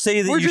 people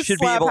say that We're you just should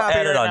be able to slap happy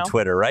edit right on now.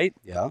 Twitter, right?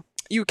 Yeah.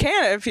 You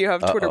can if you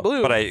have Twitter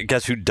Blue. But I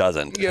guess who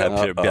doesn't? Yeah. Have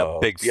a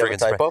big You have a friggin'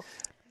 spread. typo?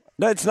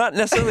 No, it's not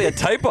necessarily a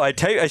typo. I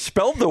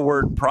spelled the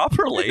word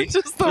properly.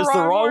 Just the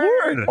wrong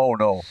word. Oh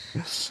no.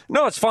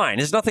 No, it's fine.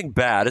 It's nothing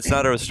bad. It's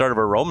not a start of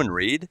a Roman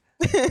read.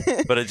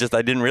 But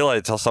I didn't realize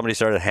until somebody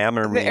started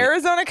hammering The me.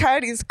 Arizona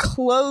Coyotes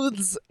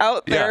clothes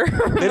out Yeah. their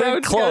They road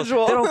don't close.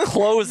 schedule. They don't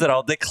close it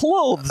out. They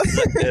clothes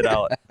it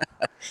out.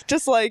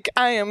 Just like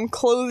I am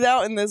clothed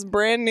out in this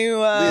brand new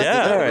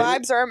Yeah.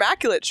 Vibes Are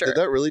Immaculate shirt. Did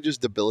that really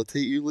just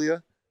debilitate you,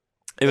 Leah?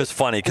 It was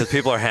funny because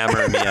people are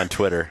hammering me on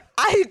Twitter.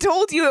 I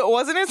told you it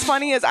wasn't as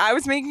funny as I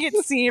was making it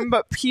seem,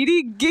 but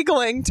Petey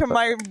giggling to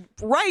my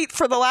right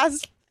for the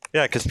last.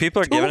 Yeah, because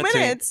people are 2 giving it to me,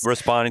 minutes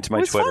responding to my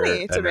was Twitter,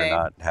 funny to and they're me.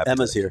 not happy.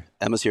 Emma's here.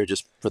 Emma's here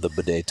just for the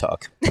bidet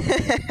talk.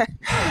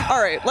 All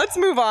right, let's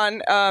move on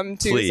to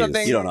Please.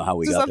 something. You don't know how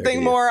we to got there, something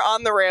do you? more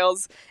on the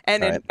rails,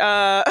 and All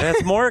right. And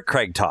it's more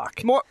Craig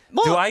talk. more.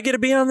 Well, Do I get to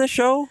be on this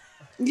show?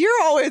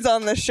 You're always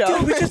on the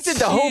show. We just did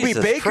the Hobie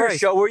Jesus Baker Christ.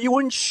 show where you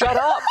wouldn't shut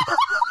up.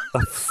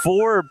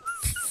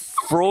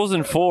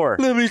 Frozen 4.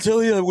 Let me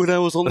tell you, when I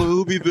was on the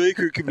Hobie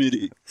Baker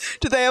committee.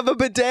 Do they have a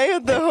bidet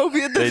at the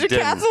Hobie at the They didn't.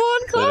 Decathlon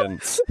They Club?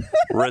 didn't.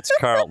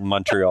 Ritz-Carlton,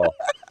 Montreal.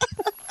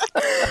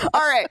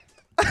 All right.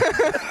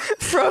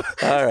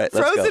 All right, let's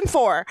go. Frozen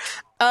 4.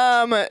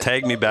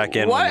 Tag me back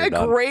in when What you're a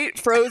done. great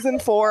Frozen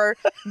 4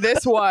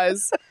 this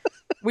was.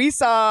 We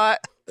saw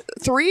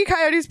 3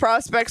 Coyotes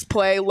prospects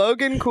play: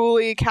 Logan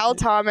Cooley, Cal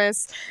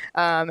Thomas,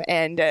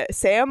 and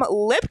Sam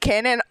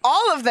Lipkin, and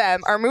all of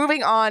them are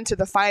moving on to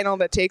the final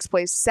that takes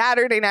place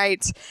Saturday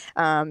night.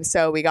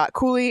 So we got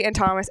Cooley and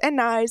Thomas and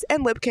Nyes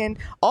and Lipkin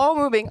all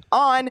moving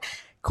on.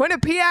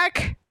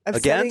 Quinnipiac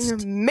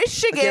upsetting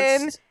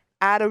Michigan.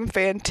 Adam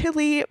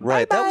Fantilli.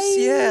 Right.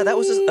 Bye-bye. That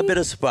was a bit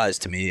of a surprise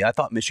to me. I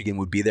thought Michigan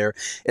would be there.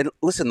 And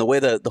listen, the way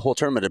the whole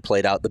tournament had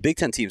played out, the Big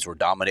Ten teams were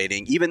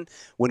dominating. Even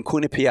when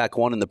Quinnipiac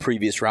won in the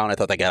previous round, I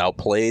thought they got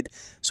outplayed.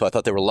 So I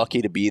thought they were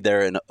lucky to be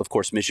there. And of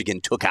course, Michigan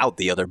took out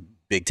the other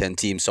Big Ten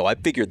teams. So I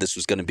figured this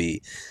was going to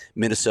be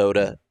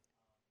Minnesota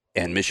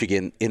and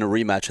Michigan in a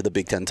rematch of the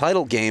Big Ten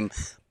title game.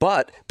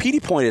 But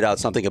Petey pointed out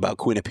something about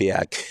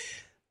Quinnipiac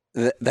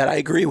that I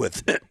agree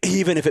with,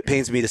 even if it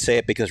pains me to say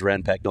it, because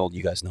Rand Pecknold,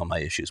 you guys know my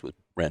issues with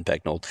Rand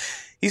Pecknold.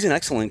 He's an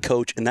excellent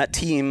coach, and that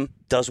team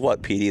does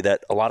what, Petey,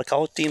 that a lot of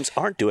college teams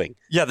aren't doing.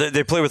 Yeah,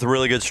 they play with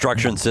really good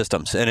structure and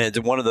systems, and it's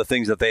one of the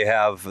things that they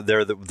have.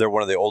 They're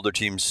one of the older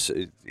teams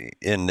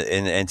in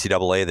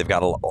NCAA. They've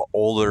got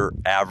older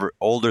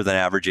than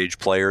average age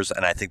players,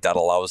 and I think that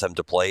allows them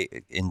to play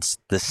in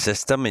the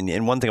system.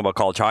 And one thing about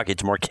college hockey,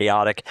 it's more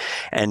chaotic,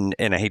 and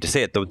I hate to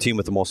say it, the team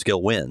with the most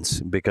skill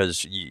wins,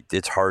 because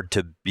it's hard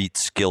to beat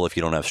skill if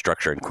you don't have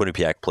structure. And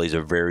Quinnipiac plays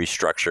a very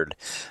structured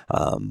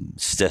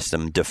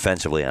system,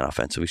 defensively and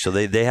offensively, so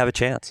they have a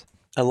chance.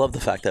 I love the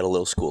fact that a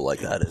little school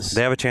like that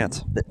They have a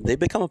chance. They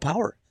become a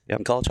power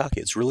in college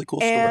hockey. It's a really cool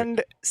story.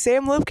 And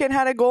Sam Lipkin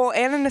had a goal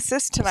and an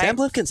assist tonight. Sam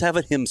Lipkin's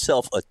having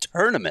himself a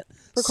tournament.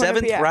 For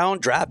 7th Quinnipiac. round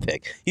draft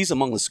pick. He's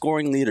among the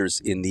scoring leaders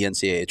in the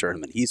NCAA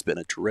tournament. He's been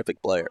a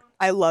terrific player.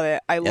 I love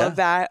it. I love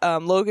that.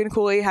 Logan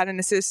Cooley had an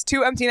assist,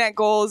 2 empty net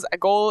goals, a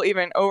goal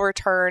even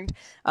overturned.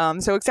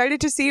 So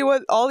excited to see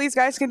what all these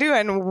guys can do.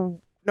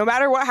 And no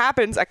matter what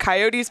happens, a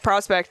Coyotes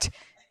prospect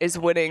is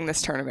winning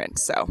this tournament.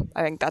 So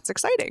I think that's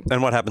exciting.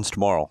 And what happens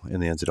tomorrow in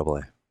the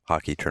NCAA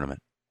hockey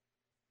tournament?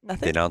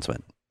 Nothing. The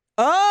announcement.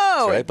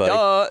 Oh, That's right, buddy.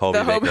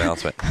 Hobie Baker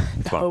announcement.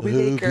 Tomorrow.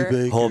 Hobie Baker.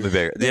 Hobie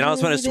Baker. The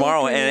announcement is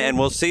tomorrow, and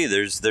we'll see.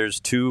 There's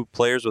 2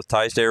 players with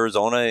ties to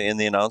Arizona in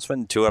the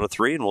announcement, 2 out of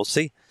 3, and we'll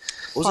see.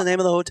 What was the name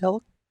of the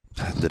hotel?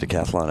 The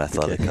Decathlon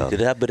Athletic Hub.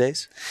 Did it have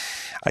bidets?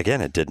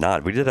 Again, it did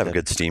not. We did have a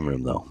good steam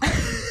room, though.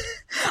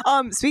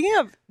 Speaking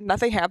of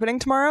nothing happening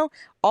tomorrow,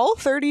 all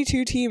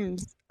 32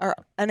 teams, or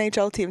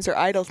NHL teams, are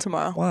idle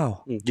tomorrow.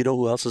 Wow. You know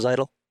who else is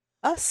idle?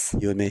 Us.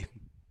 You and me.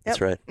 That's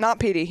Yep. right. Not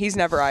Petey. He's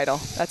never idle.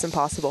 That's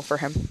impossible for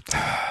him.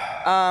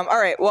 All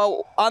right.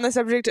 Well, on the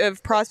subject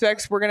of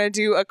prospects, we're going to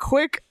do a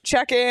quick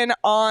check-in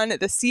on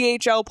the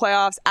CHL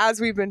playoffs, as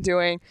we've been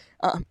doing.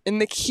 In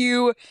the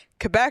queue,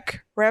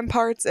 Quebec,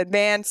 Ramparts,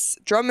 advance.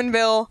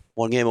 Drummondville,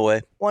 1 game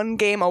away. 1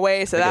 game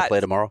away. So They play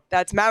tomorrow.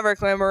 that's Maverick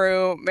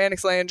Lamoureux,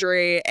 Mannix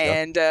Landry,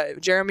 and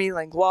Jeremy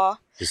Langlois.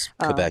 Just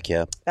Quebec,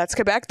 yeah. That's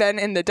Quebec. Then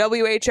in the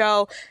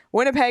WHL,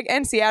 Winnipeg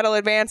and Seattle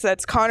advance.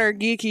 That's Connor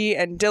Geeky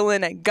and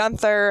Dylan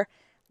Gunther.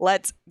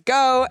 Let's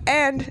go.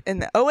 And in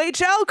the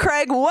OHL,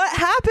 Craig, what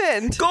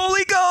happened?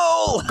 Goalie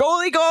goal!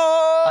 Goalie goal!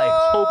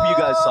 I hope you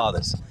guys saw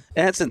this.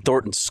 Anson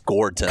Thornton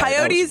scored tonight. That was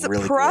Coyotes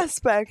really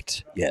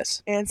prospect. cool.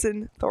 Yes.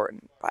 Anson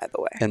Thornton, by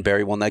the way. And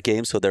Barrie won that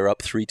game, so they're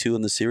up 3-2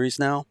 in the series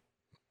now.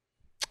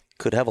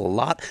 Could have a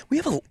lot. We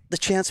have the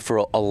chance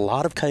for a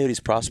lot of Coyotes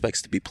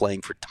prospects to be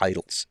playing for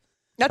titles.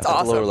 That's at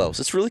the lower awesome. levels.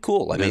 It's really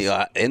cool. I mean,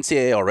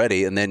 NCAA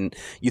already, and then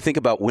you think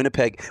about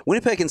Winnipeg.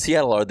 Winnipeg and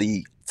Seattle are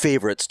the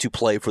favorites to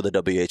play for the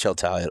WHL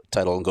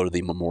title and go to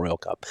the Memorial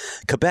Cup.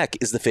 Quebec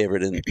is the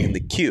favorite in the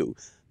queue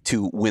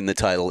to win the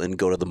title and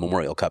go to the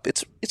Memorial Cup.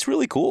 It's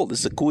really cool. This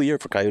is a cool year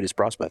for Coyotes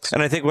prospects.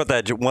 And I think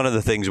one of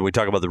the things when we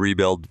talk about the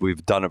rebuild,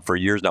 we've done it for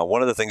years now.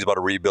 One of the things about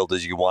a rebuild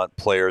is you want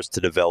players to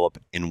develop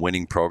in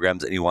winning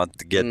programs, and you want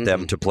to get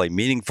them to play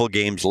meaningful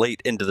games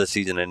late into the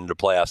season and into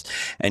playoffs.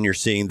 And you're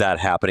seeing that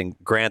happening.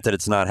 Granted,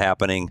 it's not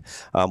happening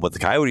with the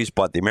Coyotes,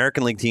 but the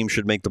American League team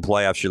should make the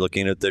playoffs. You're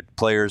looking at the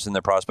players and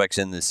their prospects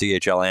in the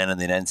CHL and in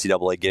the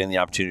NCAA getting the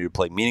opportunity to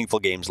play meaningful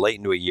games late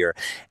into a year,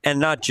 and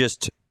not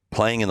just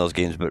playing in those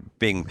games, but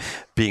being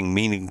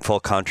meaningful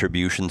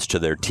contributions to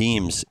their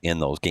teams in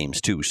those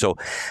games too. So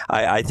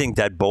I think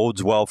that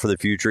bodes well for the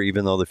future,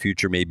 even though the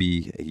future may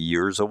be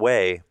years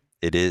away.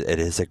 It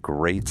is a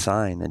great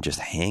sign, and just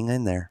hang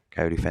in there,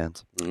 Coyote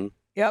fans. Mm-hmm.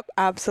 Yep,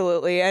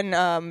 absolutely.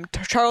 And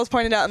Charles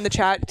pointed out in the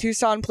chat,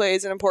 Tucson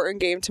plays an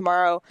important game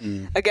tomorrow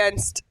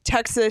against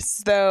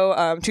Texas,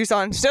 though.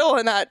 Tucson still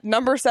in that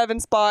number 7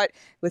 spot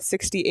with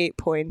 68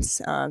 points.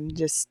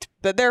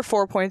 But they're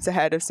 4 points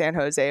ahead of San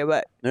Jose.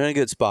 But They're in a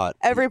good spot.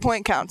 every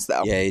point counts,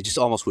 though. Yeah, you just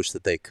almost wish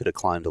that they could have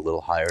climbed a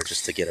little higher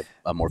just to get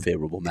a more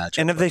favorable matchup.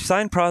 And have they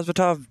signed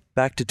Prosvetov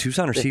back to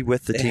Tucson, or is he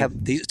with the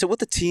team? So with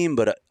the team,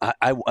 but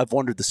I've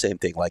wondered the same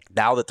thing. Like,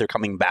 now that they're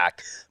coming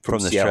back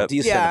from the Seattle, trip? do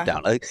you send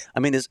them down? I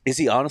mean, is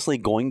he honestly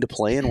going to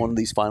play in one of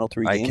these final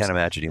 3 games? I can't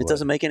imagine he It would.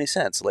 doesn't make any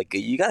sense. Like,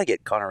 you got to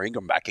get Connor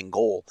Ingram back in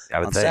goal I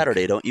would on think.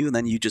 Saturday, don't you? And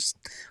then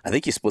I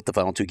think you split the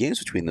final 2 games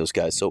between those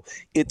guys. So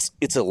it's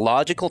a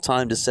logical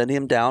time to send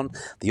him down.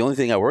 The only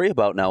thing I worry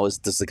about now is,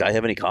 does the guy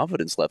have any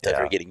confidence left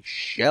after getting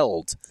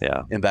shelled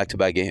in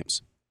back-to-back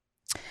games?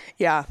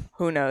 Yeah,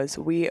 who knows?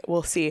 We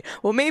will see.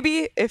 Well,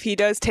 maybe if he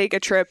does take a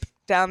trip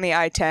down the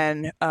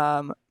I-10,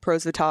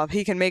 pros the top,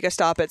 he can make a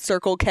stop at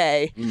Circle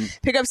K,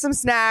 pick up some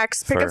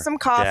snacks, pick For up some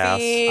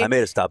coffee. I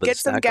made a stop at get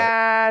the some snack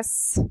cart.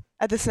 gas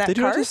at the snack Did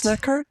you cart. have a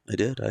snack cart? I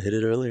did. I hit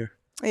it earlier.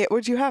 Yeah,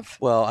 what'd you have?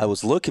 Well, I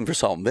was looking for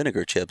salt and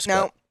vinegar chips,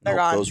 No, but they're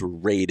gone. those were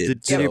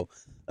rated, Did you- so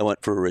I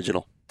went for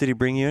original. Did he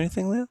bring you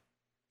anything, Leah?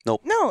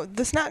 No,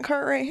 the snack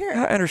cart right here.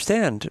 I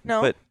understand.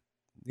 No. But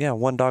yeah,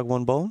 one dog,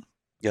 one bone?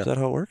 Yeah. Is that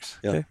how it works?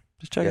 Yeah. Okay.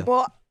 Just checking.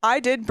 Well, I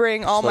did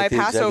bring all Just my like the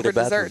Passover executive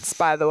bathroom. desserts,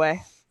 by the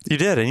way. You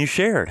did, and you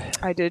shared.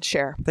 I did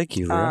share. Thank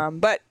you, Leah.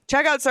 But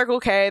check out Circle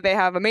K. They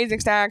have amazing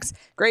snacks,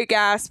 great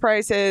gas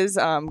prices,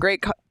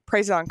 great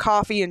prices on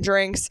coffee and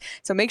drinks.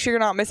 So make sure you're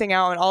not missing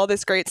out on all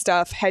this great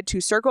stuff. Head to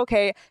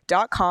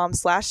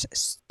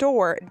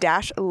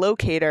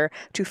circlek.com/store-locator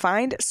to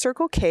find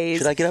Circle K's.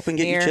 Should I get up and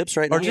get you near chips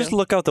right now? Or just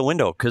look out the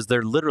window because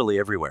they're literally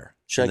everywhere.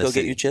 Should I in the go get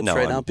city. you chips no,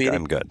 right I'm, now, Petey?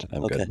 I'm good.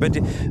 I'm Okay.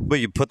 good. But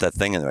you put that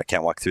thing in there. I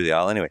can't walk through the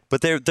aisle anyway. But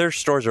their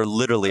stores are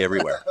literally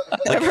everywhere.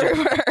 Like,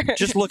 everywhere.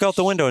 just look out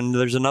the window and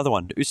there's another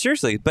one.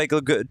 Seriously, like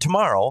look,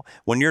 tomorrow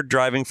when you're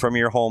driving from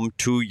your home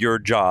to your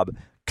job,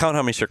 count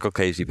how many Circle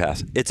K's you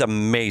pass. It's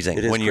amazing.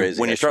 It is when crazy,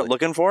 when you start actually.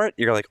 looking for it,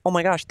 you're like, oh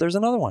my gosh, there's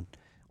another one.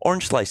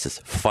 Orange slices,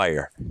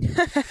 fire.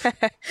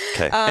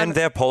 Okay, and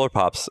they have Polar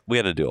Pops. We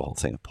had to do a whole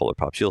thing of Polar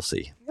Pops. You'll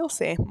see. You'll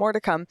see. More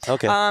to come.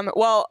 Okay.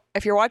 Well,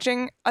 if you're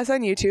watching us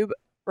on YouTube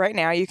right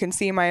now, you can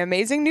see my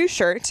amazing new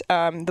shirt,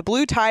 the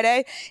blue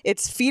tie-dye.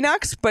 It's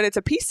Phoenix, but it's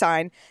a peace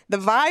sign. The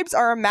vibes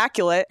are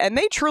immaculate, and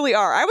they truly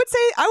are. I would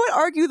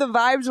argue the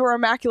vibes were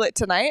immaculate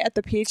tonight at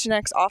the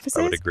PHNX offices.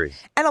 I would agree.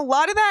 And a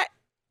lot of that,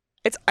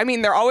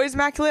 they're always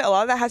immaculate. A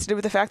lot of that has to do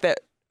with the fact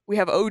that we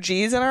have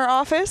OGs in our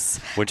office.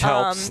 Which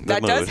helps the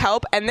That does mood.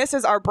 help. And this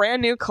is our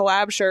brand new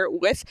collab shirt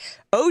with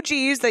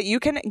OGs that you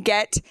can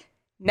get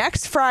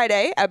next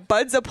Friday at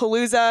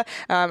Budzapalooza.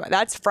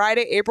 That's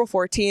Friday, April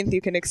 14th. You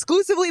can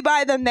exclusively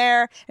buy them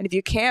there. And if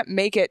you can't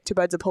make it to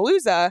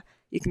Budzapalooza,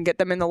 you can get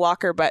them in the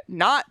locker, but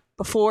not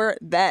before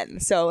then.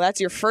 So that's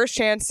your first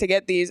chance to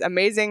get these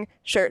amazing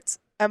shirts.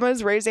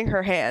 Emma's raising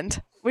her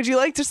hand. Would you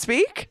like to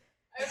speak?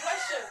 I have a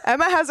question.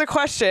 Emma has a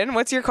question.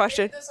 What's your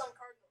question? This on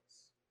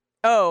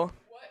Cardinals. Oh,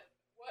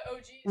 What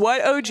OGs?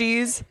 what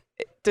OGs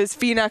does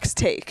Phoenix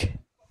take?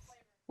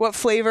 What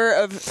flavor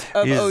of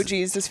He's-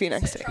 OGs does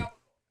Phoenix take?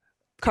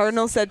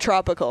 Cardinal said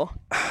tropical.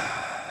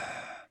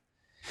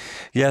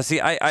 Yeah,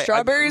 see,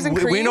 Strawberries and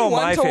we cream, know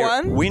 1 my to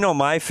favorite. 1? We know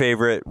my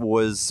favorite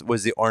was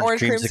the orange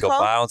creamsicle. creamsicle?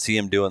 But I don't see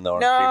him doing the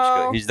orange No.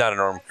 creamsicle. He's not an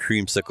orange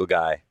creamsicle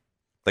guy.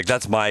 Like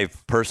that's my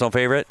personal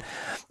favorite.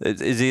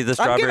 Is he the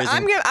strawberries?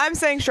 I'm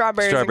saying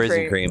strawberries, strawberries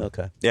and cream.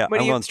 Okay. Yeah, What do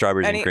I'm you- going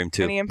strawberries any, and cream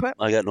too. Any input?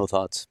 I got no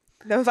thoughts.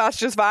 No thoughts,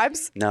 just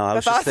vibes? No, I The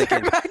was just thoughts are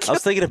thinking. I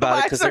was thinking about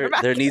it because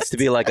immaculate. there needs to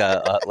be like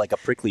a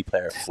prickly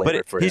pear flavor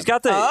But for he's him.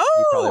 got the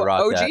He'd probably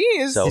rock that.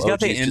 OGs. So he's got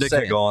the OGs, just indica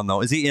saying. going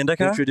though. Is he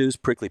indica? Introduce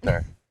prickly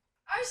pear.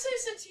 I say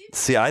sativa.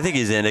 See, I think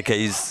he's indica.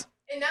 He's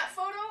In that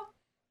photo,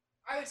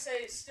 I would say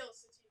it's still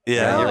sativa.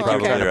 yeah, Oh, you're okay.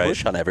 probably Trying to right.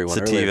 push on everyone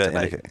earlier Sativa,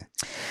 tonight. indica.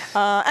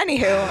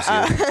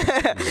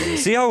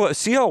 Anywho,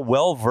 See how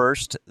well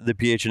versed the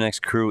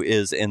PHNX crew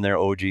is in their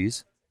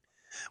OGs.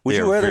 Would They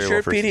you are wear the very well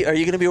shirt, versed. Petey? Are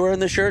you going to be wearing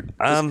the shirt?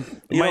 My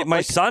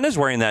like- son is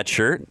wearing that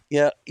shirt.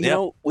 Yeah, you Yeah.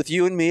 know, with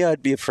you and me,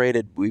 I'd be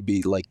afraid we'd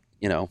be like,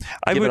 I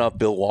giving would- off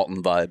Bill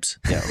Walton vibes.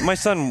 Yeah, my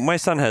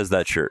son has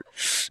that shirt,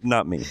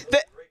 not me.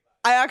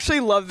 I actually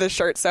love this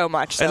shirt so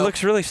much. So It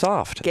looks really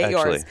soft. get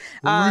actually. yours.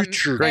 And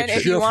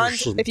if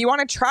you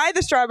want to try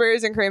the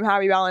strawberries and cream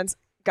Happy Balance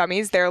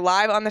gummies, they're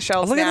live on the Oh,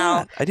 shelves look at now.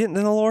 that! I didn't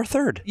in the lower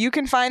third. You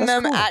can find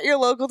That's them cool. at your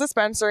local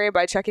dispensary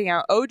by checking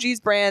out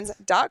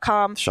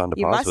ogsbrands.com. Sean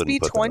You DePaz must wouldn't be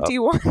put that up.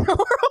 21 or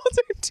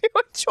older to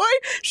enjoy.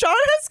 Sean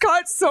has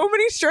got so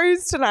many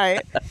strays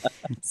tonight.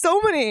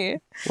 So many.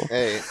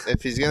 Hey,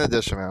 if he's gonna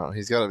dish him out,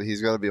 he's got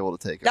to be able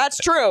to take it. That's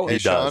true. Hey,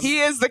 Sean. He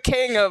is the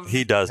king of.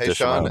 He does Hey dish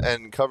them Sean, out.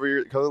 and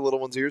cover the little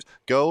one's ears.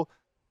 Go,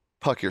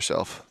 puck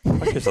yourself.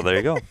 Okay, so there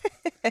you go.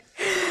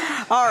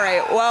 All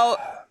right. Well,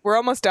 we're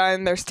almost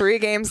done. There's 3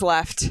 games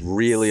left.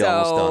 Really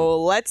almost So done.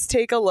 let's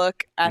take a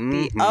look at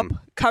the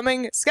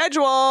upcoming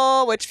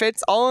schedule, which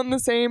fits all in the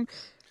same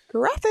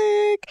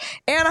graphic.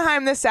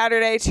 Anaheim this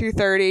Saturday,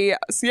 2:30.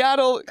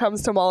 Seattle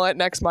comes to Mullet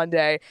next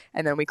Monday.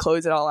 And then we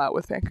close it all out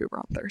with Vancouver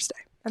on Thursday.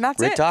 And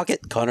that's Rick it.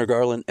 Tocchet, Connor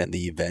Garland, and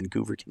the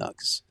Vancouver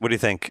Canucks. What do you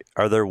think?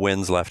 Are there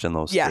wins left in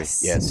those Yes.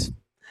 three? Yes.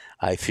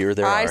 I fear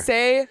there I are.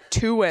 say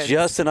 2 wins.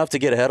 Just enough to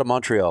get ahead of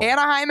Montreal.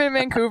 Anaheim and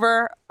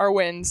Vancouver are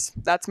wins.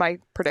 That's my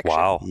prediction.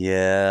 Wow.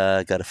 Yeah,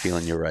 I got a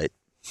feeling you're right.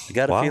 I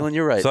got a Wow. feeling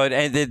you're right. So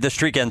the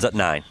streak ends at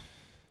 9.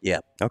 yeah.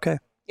 Okay.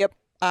 Yep,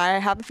 I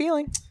have a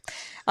feeling.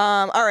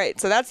 All right,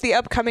 so that's the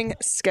upcoming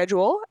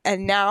schedule,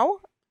 and now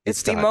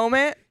it's the time.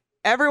 moment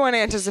everyone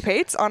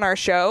anticipates on our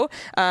show.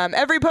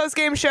 Every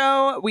post-game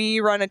show,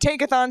 we run a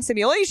tankathon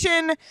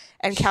simulation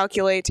and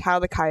calculate how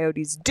the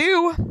Coyotes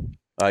do.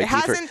 All right, It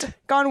hasn't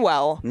gone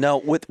well. No,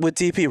 with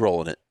DP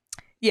rolling it.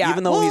 Yeah,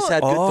 Even though he's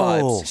had good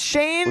Oh. vibes.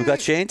 Shane. We've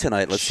got Shane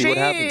tonight. Let's see what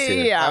happens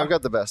here. Yeah. I've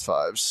got the best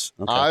vibes.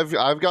 Okay.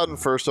 I've gotten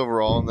first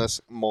overall in this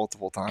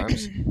multiple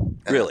times.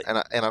 Really? And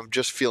I'm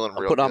just feeling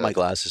real Put good. on my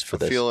glasses for I'm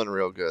this. feeling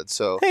real good.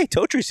 So Hey,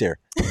 Totry's here.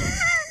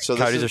 so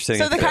this Coyotes is, are sitting.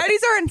 So in the fifth.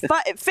 Coyotes are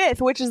in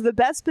fifth, which is the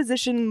best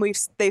position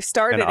they've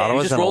started And in.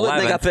 Ottawa's Just in rolled it and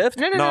they 11th. got fifth?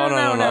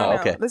 No.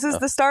 Okay. This is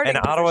the starting.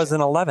 And Ottawa's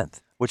position. in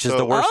 11th, which is So-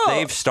 the worst Oh.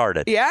 they've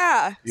started.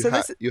 Yeah. you, So ha-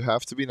 this. you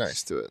have to be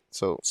nice to it.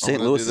 So I'm St.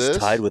 gonna Louis do is this.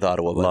 tied with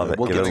Ottawa. by the Love way. it.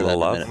 We'll Give get it a to that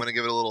little in a love. I'm minute. gonna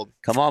give it a little.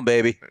 Come on,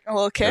 baby. A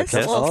little kiss,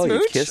 kiss? a little Oh, you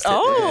smooch. kissed it.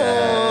 Oh, Yeah,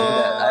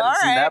 I haven't all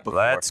seen right. that before.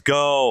 Let's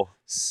go.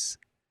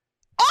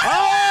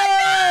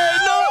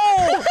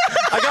 Oh,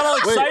 I got all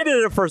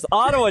excited at first.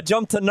 Ottawa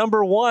jumped to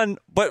number 1,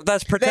 but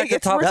that's protected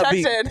it's top. That'd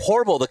be protected.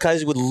 horrible. The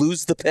Coyotes would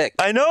lose the pick.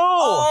 I know.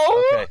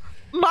 Oh Okay.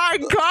 my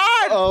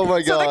God! Oh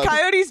my So the God.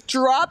 Coyotes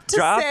dropped to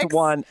Dropped 6.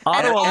 1. And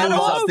Ottawa moves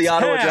Ottawa- up the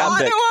Ottawa 10. draft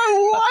pick.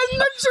 Ottawa won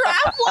the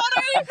draft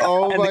lottery.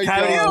 Oh And my the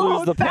Coyotes God.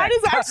 lose the That pick.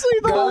 is actually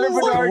the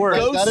Guys,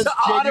 worst. that is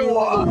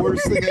genuinely the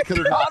worst thing that could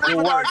have happened.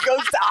 The worst.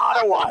 goes to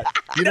Ottawa.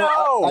 You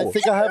know, I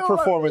think I have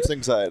performance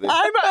anxiety.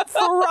 I'm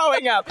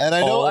throwing up. And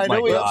I know, Oh I know my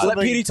we have God. Let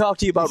something. Petey talk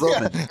to you about Yeah,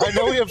 Roman. I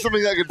know we have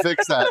something that could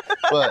fix that,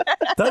 but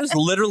That is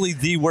literally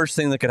the worst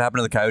thing that could happen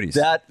to the Coyotes.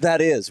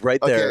 That is right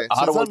there. Okay,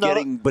 so Ottawa it's not-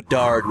 getting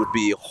Bedard would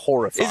be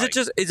horrifying.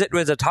 is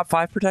it top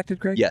 5 protected,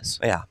 Greg? Yes.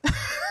 Yeah.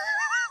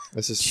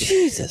 this is just,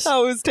 Jesus. That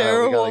was we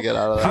terrible. gotta get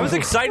out of that. I was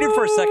excited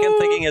for a second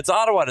thinking it's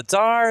Ottawa, it's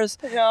ours.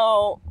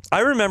 No. I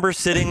remember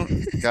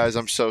sitting. Guys,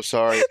 I'm so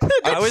sorry. The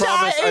I was-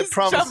 promise. guy I is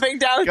promise. jumping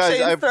down Guys,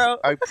 Shane's throat.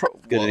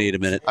 Gonna need a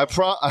minute. I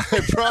promise.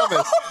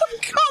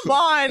 Come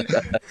on.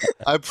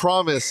 I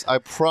promise.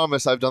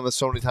 I've done this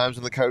so many times,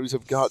 and the Coyotes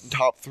have gotten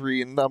top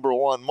 3 and number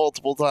 1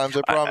 multiple times.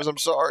 I promise. I'm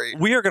sorry.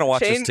 We are going to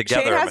watch Shane, this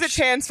together. Shane has a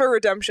chance for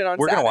redemption on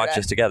We're Saturday. going to watch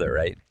this together,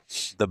 right?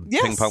 The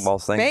Yes. ping pong ball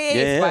thing. May 8th,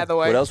 Yeah. by the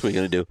way. What else are we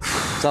gonna do?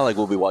 It's not like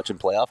we'll be watching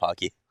playoff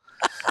hockey.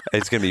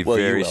 It's going to be Well,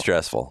 you very will.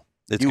 stressful.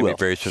 It's You going to will. be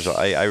very stressful.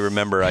 I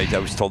remember I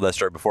was told that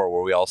story before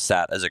where we all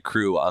sat as a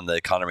crew on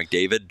the Connor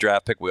McDavid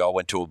draft pick. We all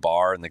went to a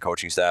bar and the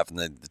coaching staff and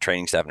the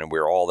training staff, and we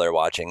were all there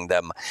watching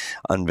them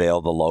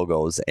unveil the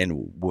logos.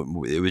 And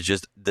it was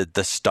just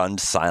the stunned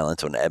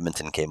silence when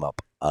Edmonton came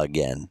up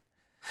again.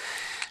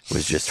 It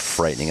was just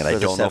frightening. And I For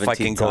the don't know if I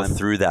can 17th go time.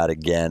 through that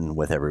again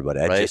with everybody.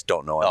 I Right? just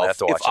don't know. I Oh, have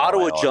to watch if it on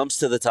Ottawa my own. jumps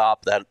to the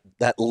top, that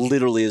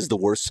literally is the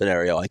worst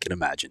scenario I can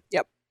imagine.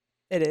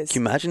 It is.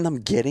 Can you imagine them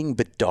getting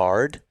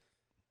Bedard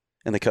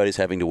and the Coyotes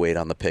having to wait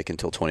on the pick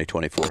until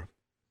 2024?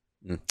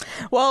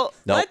 Well,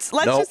 Nope. let's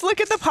Nope. just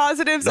look at the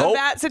positives of Nope.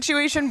 that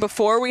situation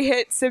before we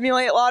hit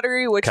simulate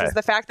lottery, which Okay. is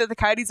the fact that the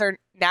Coyotes are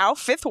now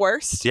 5th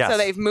worst. Yes. So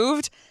they've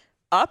moved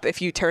up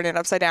if you turn it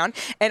upside down.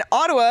 And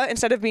Ottawa,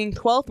 instead of being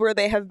 12th where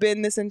they have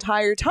been this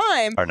entire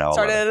time, Are now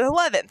started at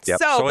 11th. Yep.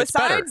 So, So it's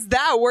better. besides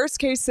that worst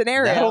case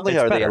scenario, Not only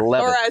It's are they better.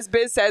 11th, or as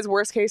Biz says,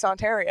 worst case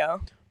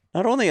Ontario.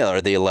 not only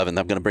are they 11th,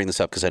 I'm going to bring this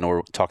up because I know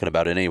we're talking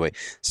about it anyway.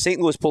 St.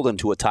 Louis pulled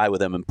into a tie with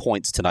them in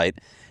points tonight,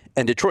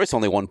 and Detroit's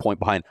only 1 point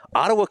behind.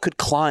 Ottawa could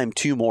climb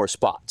 2 more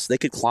spots. They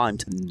could climb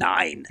to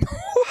 9.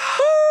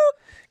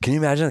 Can you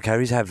imagine the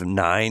Coyotes have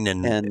 9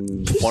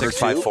 and 1 or 6,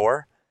 5, 2?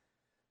 4?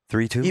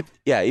 3, 2?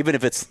 Yeah, even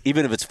if it's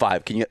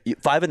 5,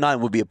 5 and 9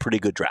 would be a pretty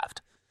good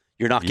draft.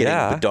 You're not getting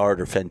Yeah. Bedard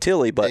or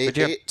Fantilli, but Eight,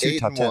 you have eight, two 8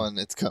 top and 10. 1.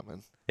 It's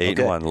coming. 8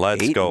 and 1.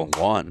 Let's 8 go. and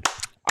 1.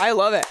 I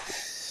love it.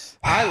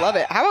 I love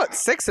it. How about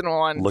 6 and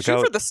 1? Look Shoot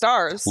out. for the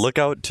stars. Look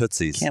out,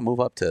 Tootsies. Can't move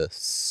up to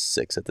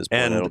 6 at this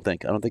point. And- I don't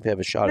think they have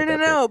a shot No, at no,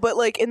 that. no. But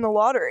like in the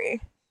lottery.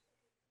 pick.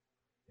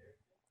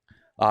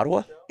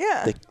 Ottawa,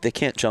 Yeah. they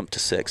can't jump to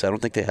 6. I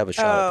don't think they have a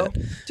shot at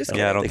that. Just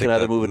Yeah, I don't They think can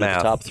either the move into the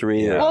math- top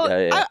 3. Yeah. Well,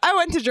 yeah. I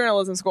went to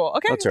journalism school.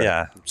 Okay. That's right.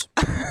 Yeah.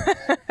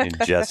 Need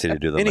Jesse to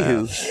do the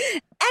Anywho,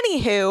 math.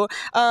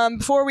 Anywho,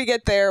 before we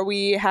get there,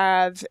 we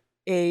have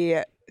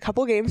a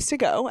couple games to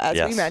go, as we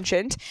Yes.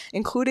 mentioned,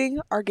 including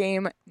our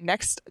game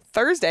next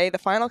Thursday, the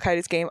final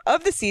Coyotes game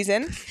of the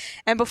season.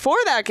 And before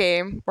that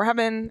game, we're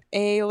having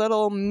a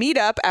little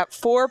meetup at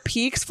Four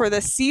Peaks for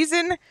the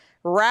season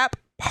wrap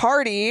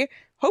party.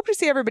 Hope to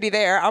see everybody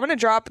there. I'm going to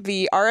drop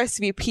the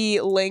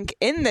RSVP link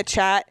in the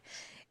chat.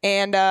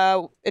 And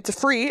it's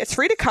free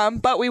to come,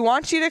 but we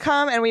want you to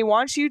come and we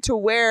want you to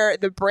wear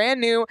the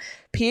brand new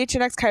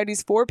PHNX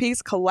Coyotes 4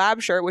 Peaks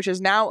collab shirt, which is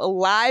now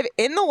live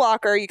in the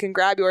locker. You can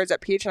grab yours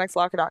at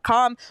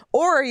phnxlocker.com,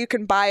 or you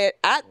can buy it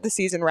at the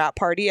season wrap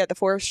party at the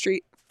 4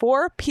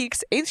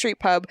 Peaks 8th Street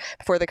Pub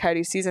before the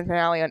Coyotes season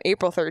finale on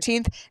April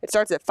 13th. It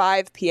starts at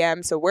 5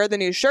 p.m. So wear the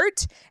new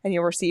shirt and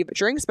you'll receive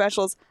drink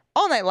specials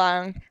all night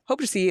long.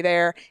 Hope to see you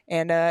there.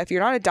 And if you're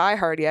not a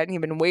diehard yet and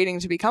you've been waiting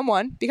to become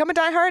one, become a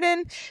diehard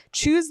and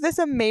choose this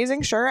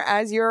amazing shirt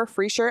as your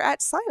free shirt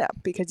at sign up,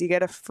 because you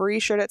get a free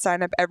shirt at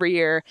sign up every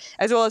year,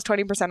 as well as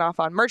 20% off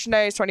on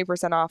merchandise,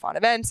 20% off on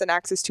events, and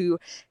access to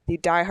the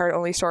diehard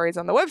only stories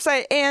on the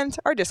website and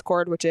our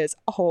Discord, which is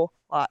a whole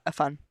lot of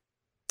fun.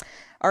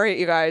 All right,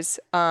 you guys.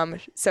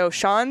 So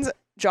Sean's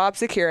job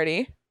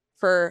security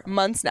for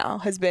months now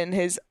has been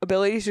his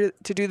ability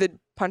to do the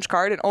punch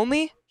card, and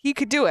only he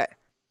could do it.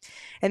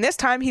 And this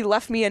time he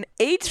left me an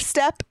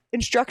 8-step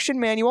instruction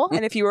manual.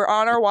 And if you were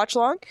on our watch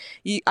along,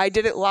 I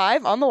did it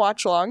live on the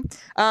watch along.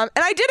 And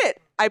I did it.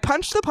 I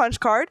punched the punch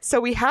card. So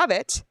we have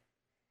it.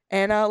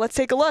 And let's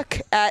take a look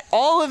at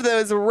all of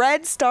those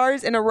red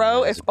stars in a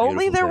row. That's If a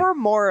only beautiful there thing. were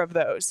more of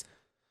those.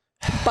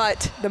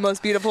 But the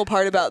most beautiful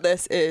part about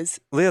this is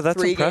Leah, that's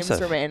 3 impressive.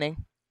 games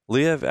remaining.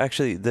 Leah,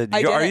 actually,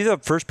 I are did you the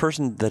first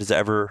person that has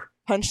ever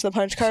Punch the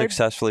punch card.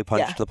 successfully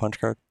punched Yeah. the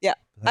punch card? Yeah.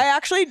 I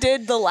actually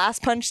did the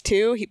last punch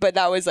too, but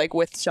that was like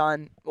with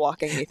Sean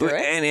walking me through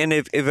it. And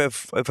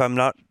if I'm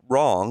not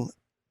wrong,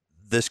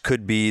 this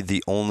could be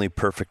the only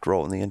perfect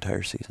roll in the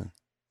entire season.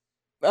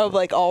 Of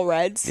like all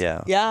reds.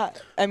 Yeah. Yeah.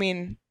 I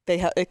mean,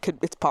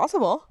 it's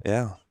possible.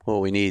 Yeah.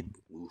 Well, we need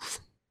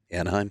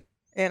Anaheim.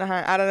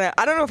 Anaheim. I don't know.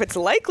 I don't know if it's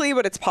likely,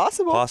 but it's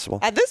possible. Possible.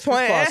 At this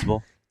point, It's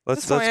possible.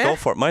 Let's This one, go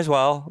for it. Might as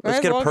well. Might Let's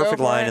as get well a go perfect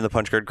for line it. in the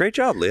punch card. Great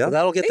job, Leah. Well,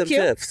 that'll get Thank them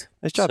you. 5th.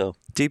 Nice job. So,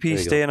 DP, there you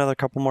stay go. another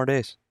couple more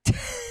days.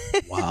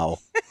 Wow.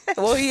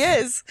 well, he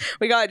is.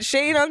 We got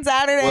Shane on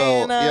Saturday.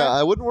 Well, and, yeah,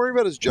 I wouldn't worry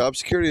about his job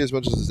security as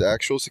much as his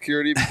actual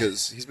security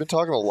because he's been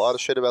talking a lot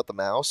of shit about the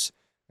mouse,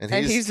 and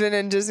he's been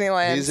in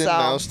Disneyland. he's in so,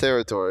 mouse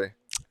territory.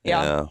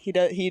 Yeah,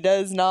 Yeah. He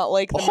does not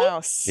like the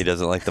mouse. He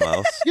doesn't like the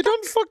mouse. You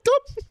done fucked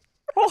up.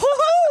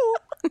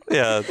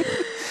 Yeah.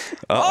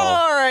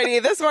 Uh-oh.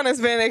 Alrighty, this one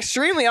has been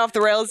extremely off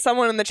the rails.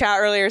 Someone in the chat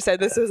earlier said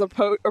this is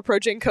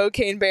approaching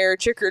cocaine bear,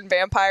 chickered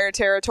vampire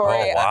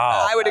territory. Oh,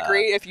 wow. I would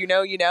agree. If you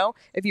know, you know.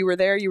 If you were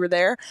there, you were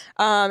there.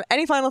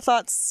 Any final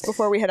thoughts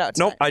before we head out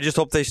tonight? Nope. I just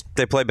hope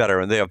they play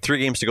better. They have 3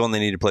 games to go, and they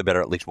need to play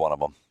better at least one of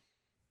them.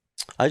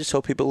 I just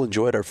hope people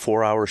enjoyed our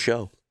 4-hour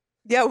show.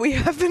 Yeah, we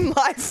have been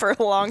live for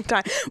a long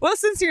time. Well,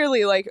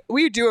 sincerely,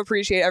 we do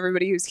appreciate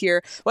everybody who's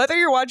here. Whether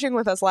you're watching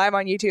with us live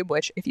on YouTube,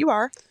 which if you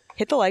are,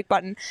 hit the like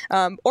button,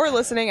 or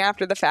listening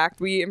after the fact,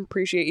 we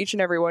appreciate each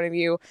and every one of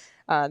you.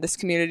 This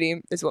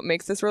community is what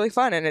makes this really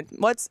fun, and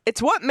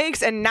it's what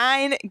makes a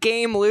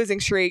 9-game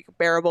losing streak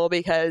bearable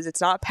because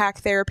it's not pack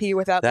therapy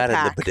without That the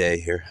and pack. the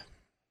bidet here.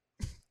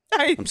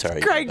 I'm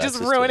sorry. Craig that's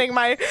just ruining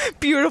my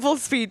beautiful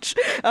speech,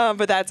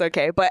 but that's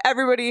okay. But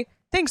everybody,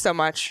 thanks so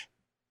much.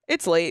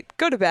 It's late.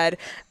 Go to bed.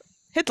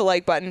 Hit the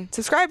like button.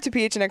 Subscribe to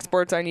PHNX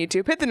Sports on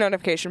YouTube. Hit the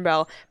notification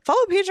bell.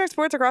 Follow PHNX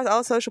Sports across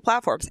all social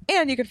platforms.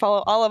 And you can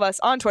follow all of us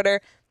on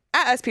Twitter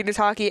at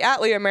SPNewsHockey, at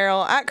Leah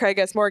Merrill, at Craig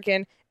S.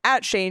 Morgan,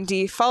 at Shane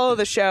D. Follow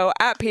the show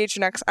at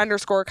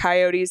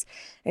PHNX_Coyotes.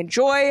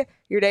 Enjoy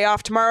your day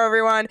off tomorrow,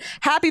 everyone.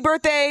 Happy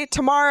birthday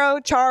tomorrow,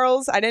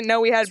 Charles. I didn't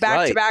know we had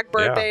back-to-back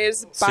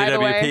birthdays, by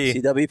the way.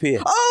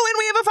 CWP. Oh, and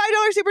we have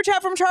a $5 super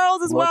chat from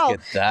Charles as Look well. at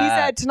that. He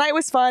said, tonight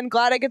was fun.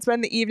 Glad I could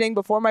spend the evening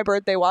before my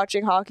birthday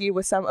watching hockey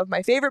with some of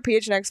my favorite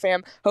PHNX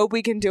fam. Hope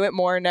we can do it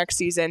more next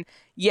season.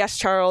 Yes,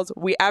 Charles,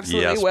 we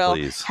absolutely Yes, will.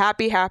 please.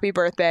 Happy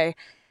birthday.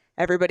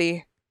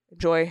 Everybody,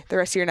 enjoy the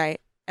rest of your night,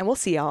 and we'll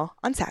see y'all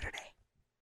on Saturday.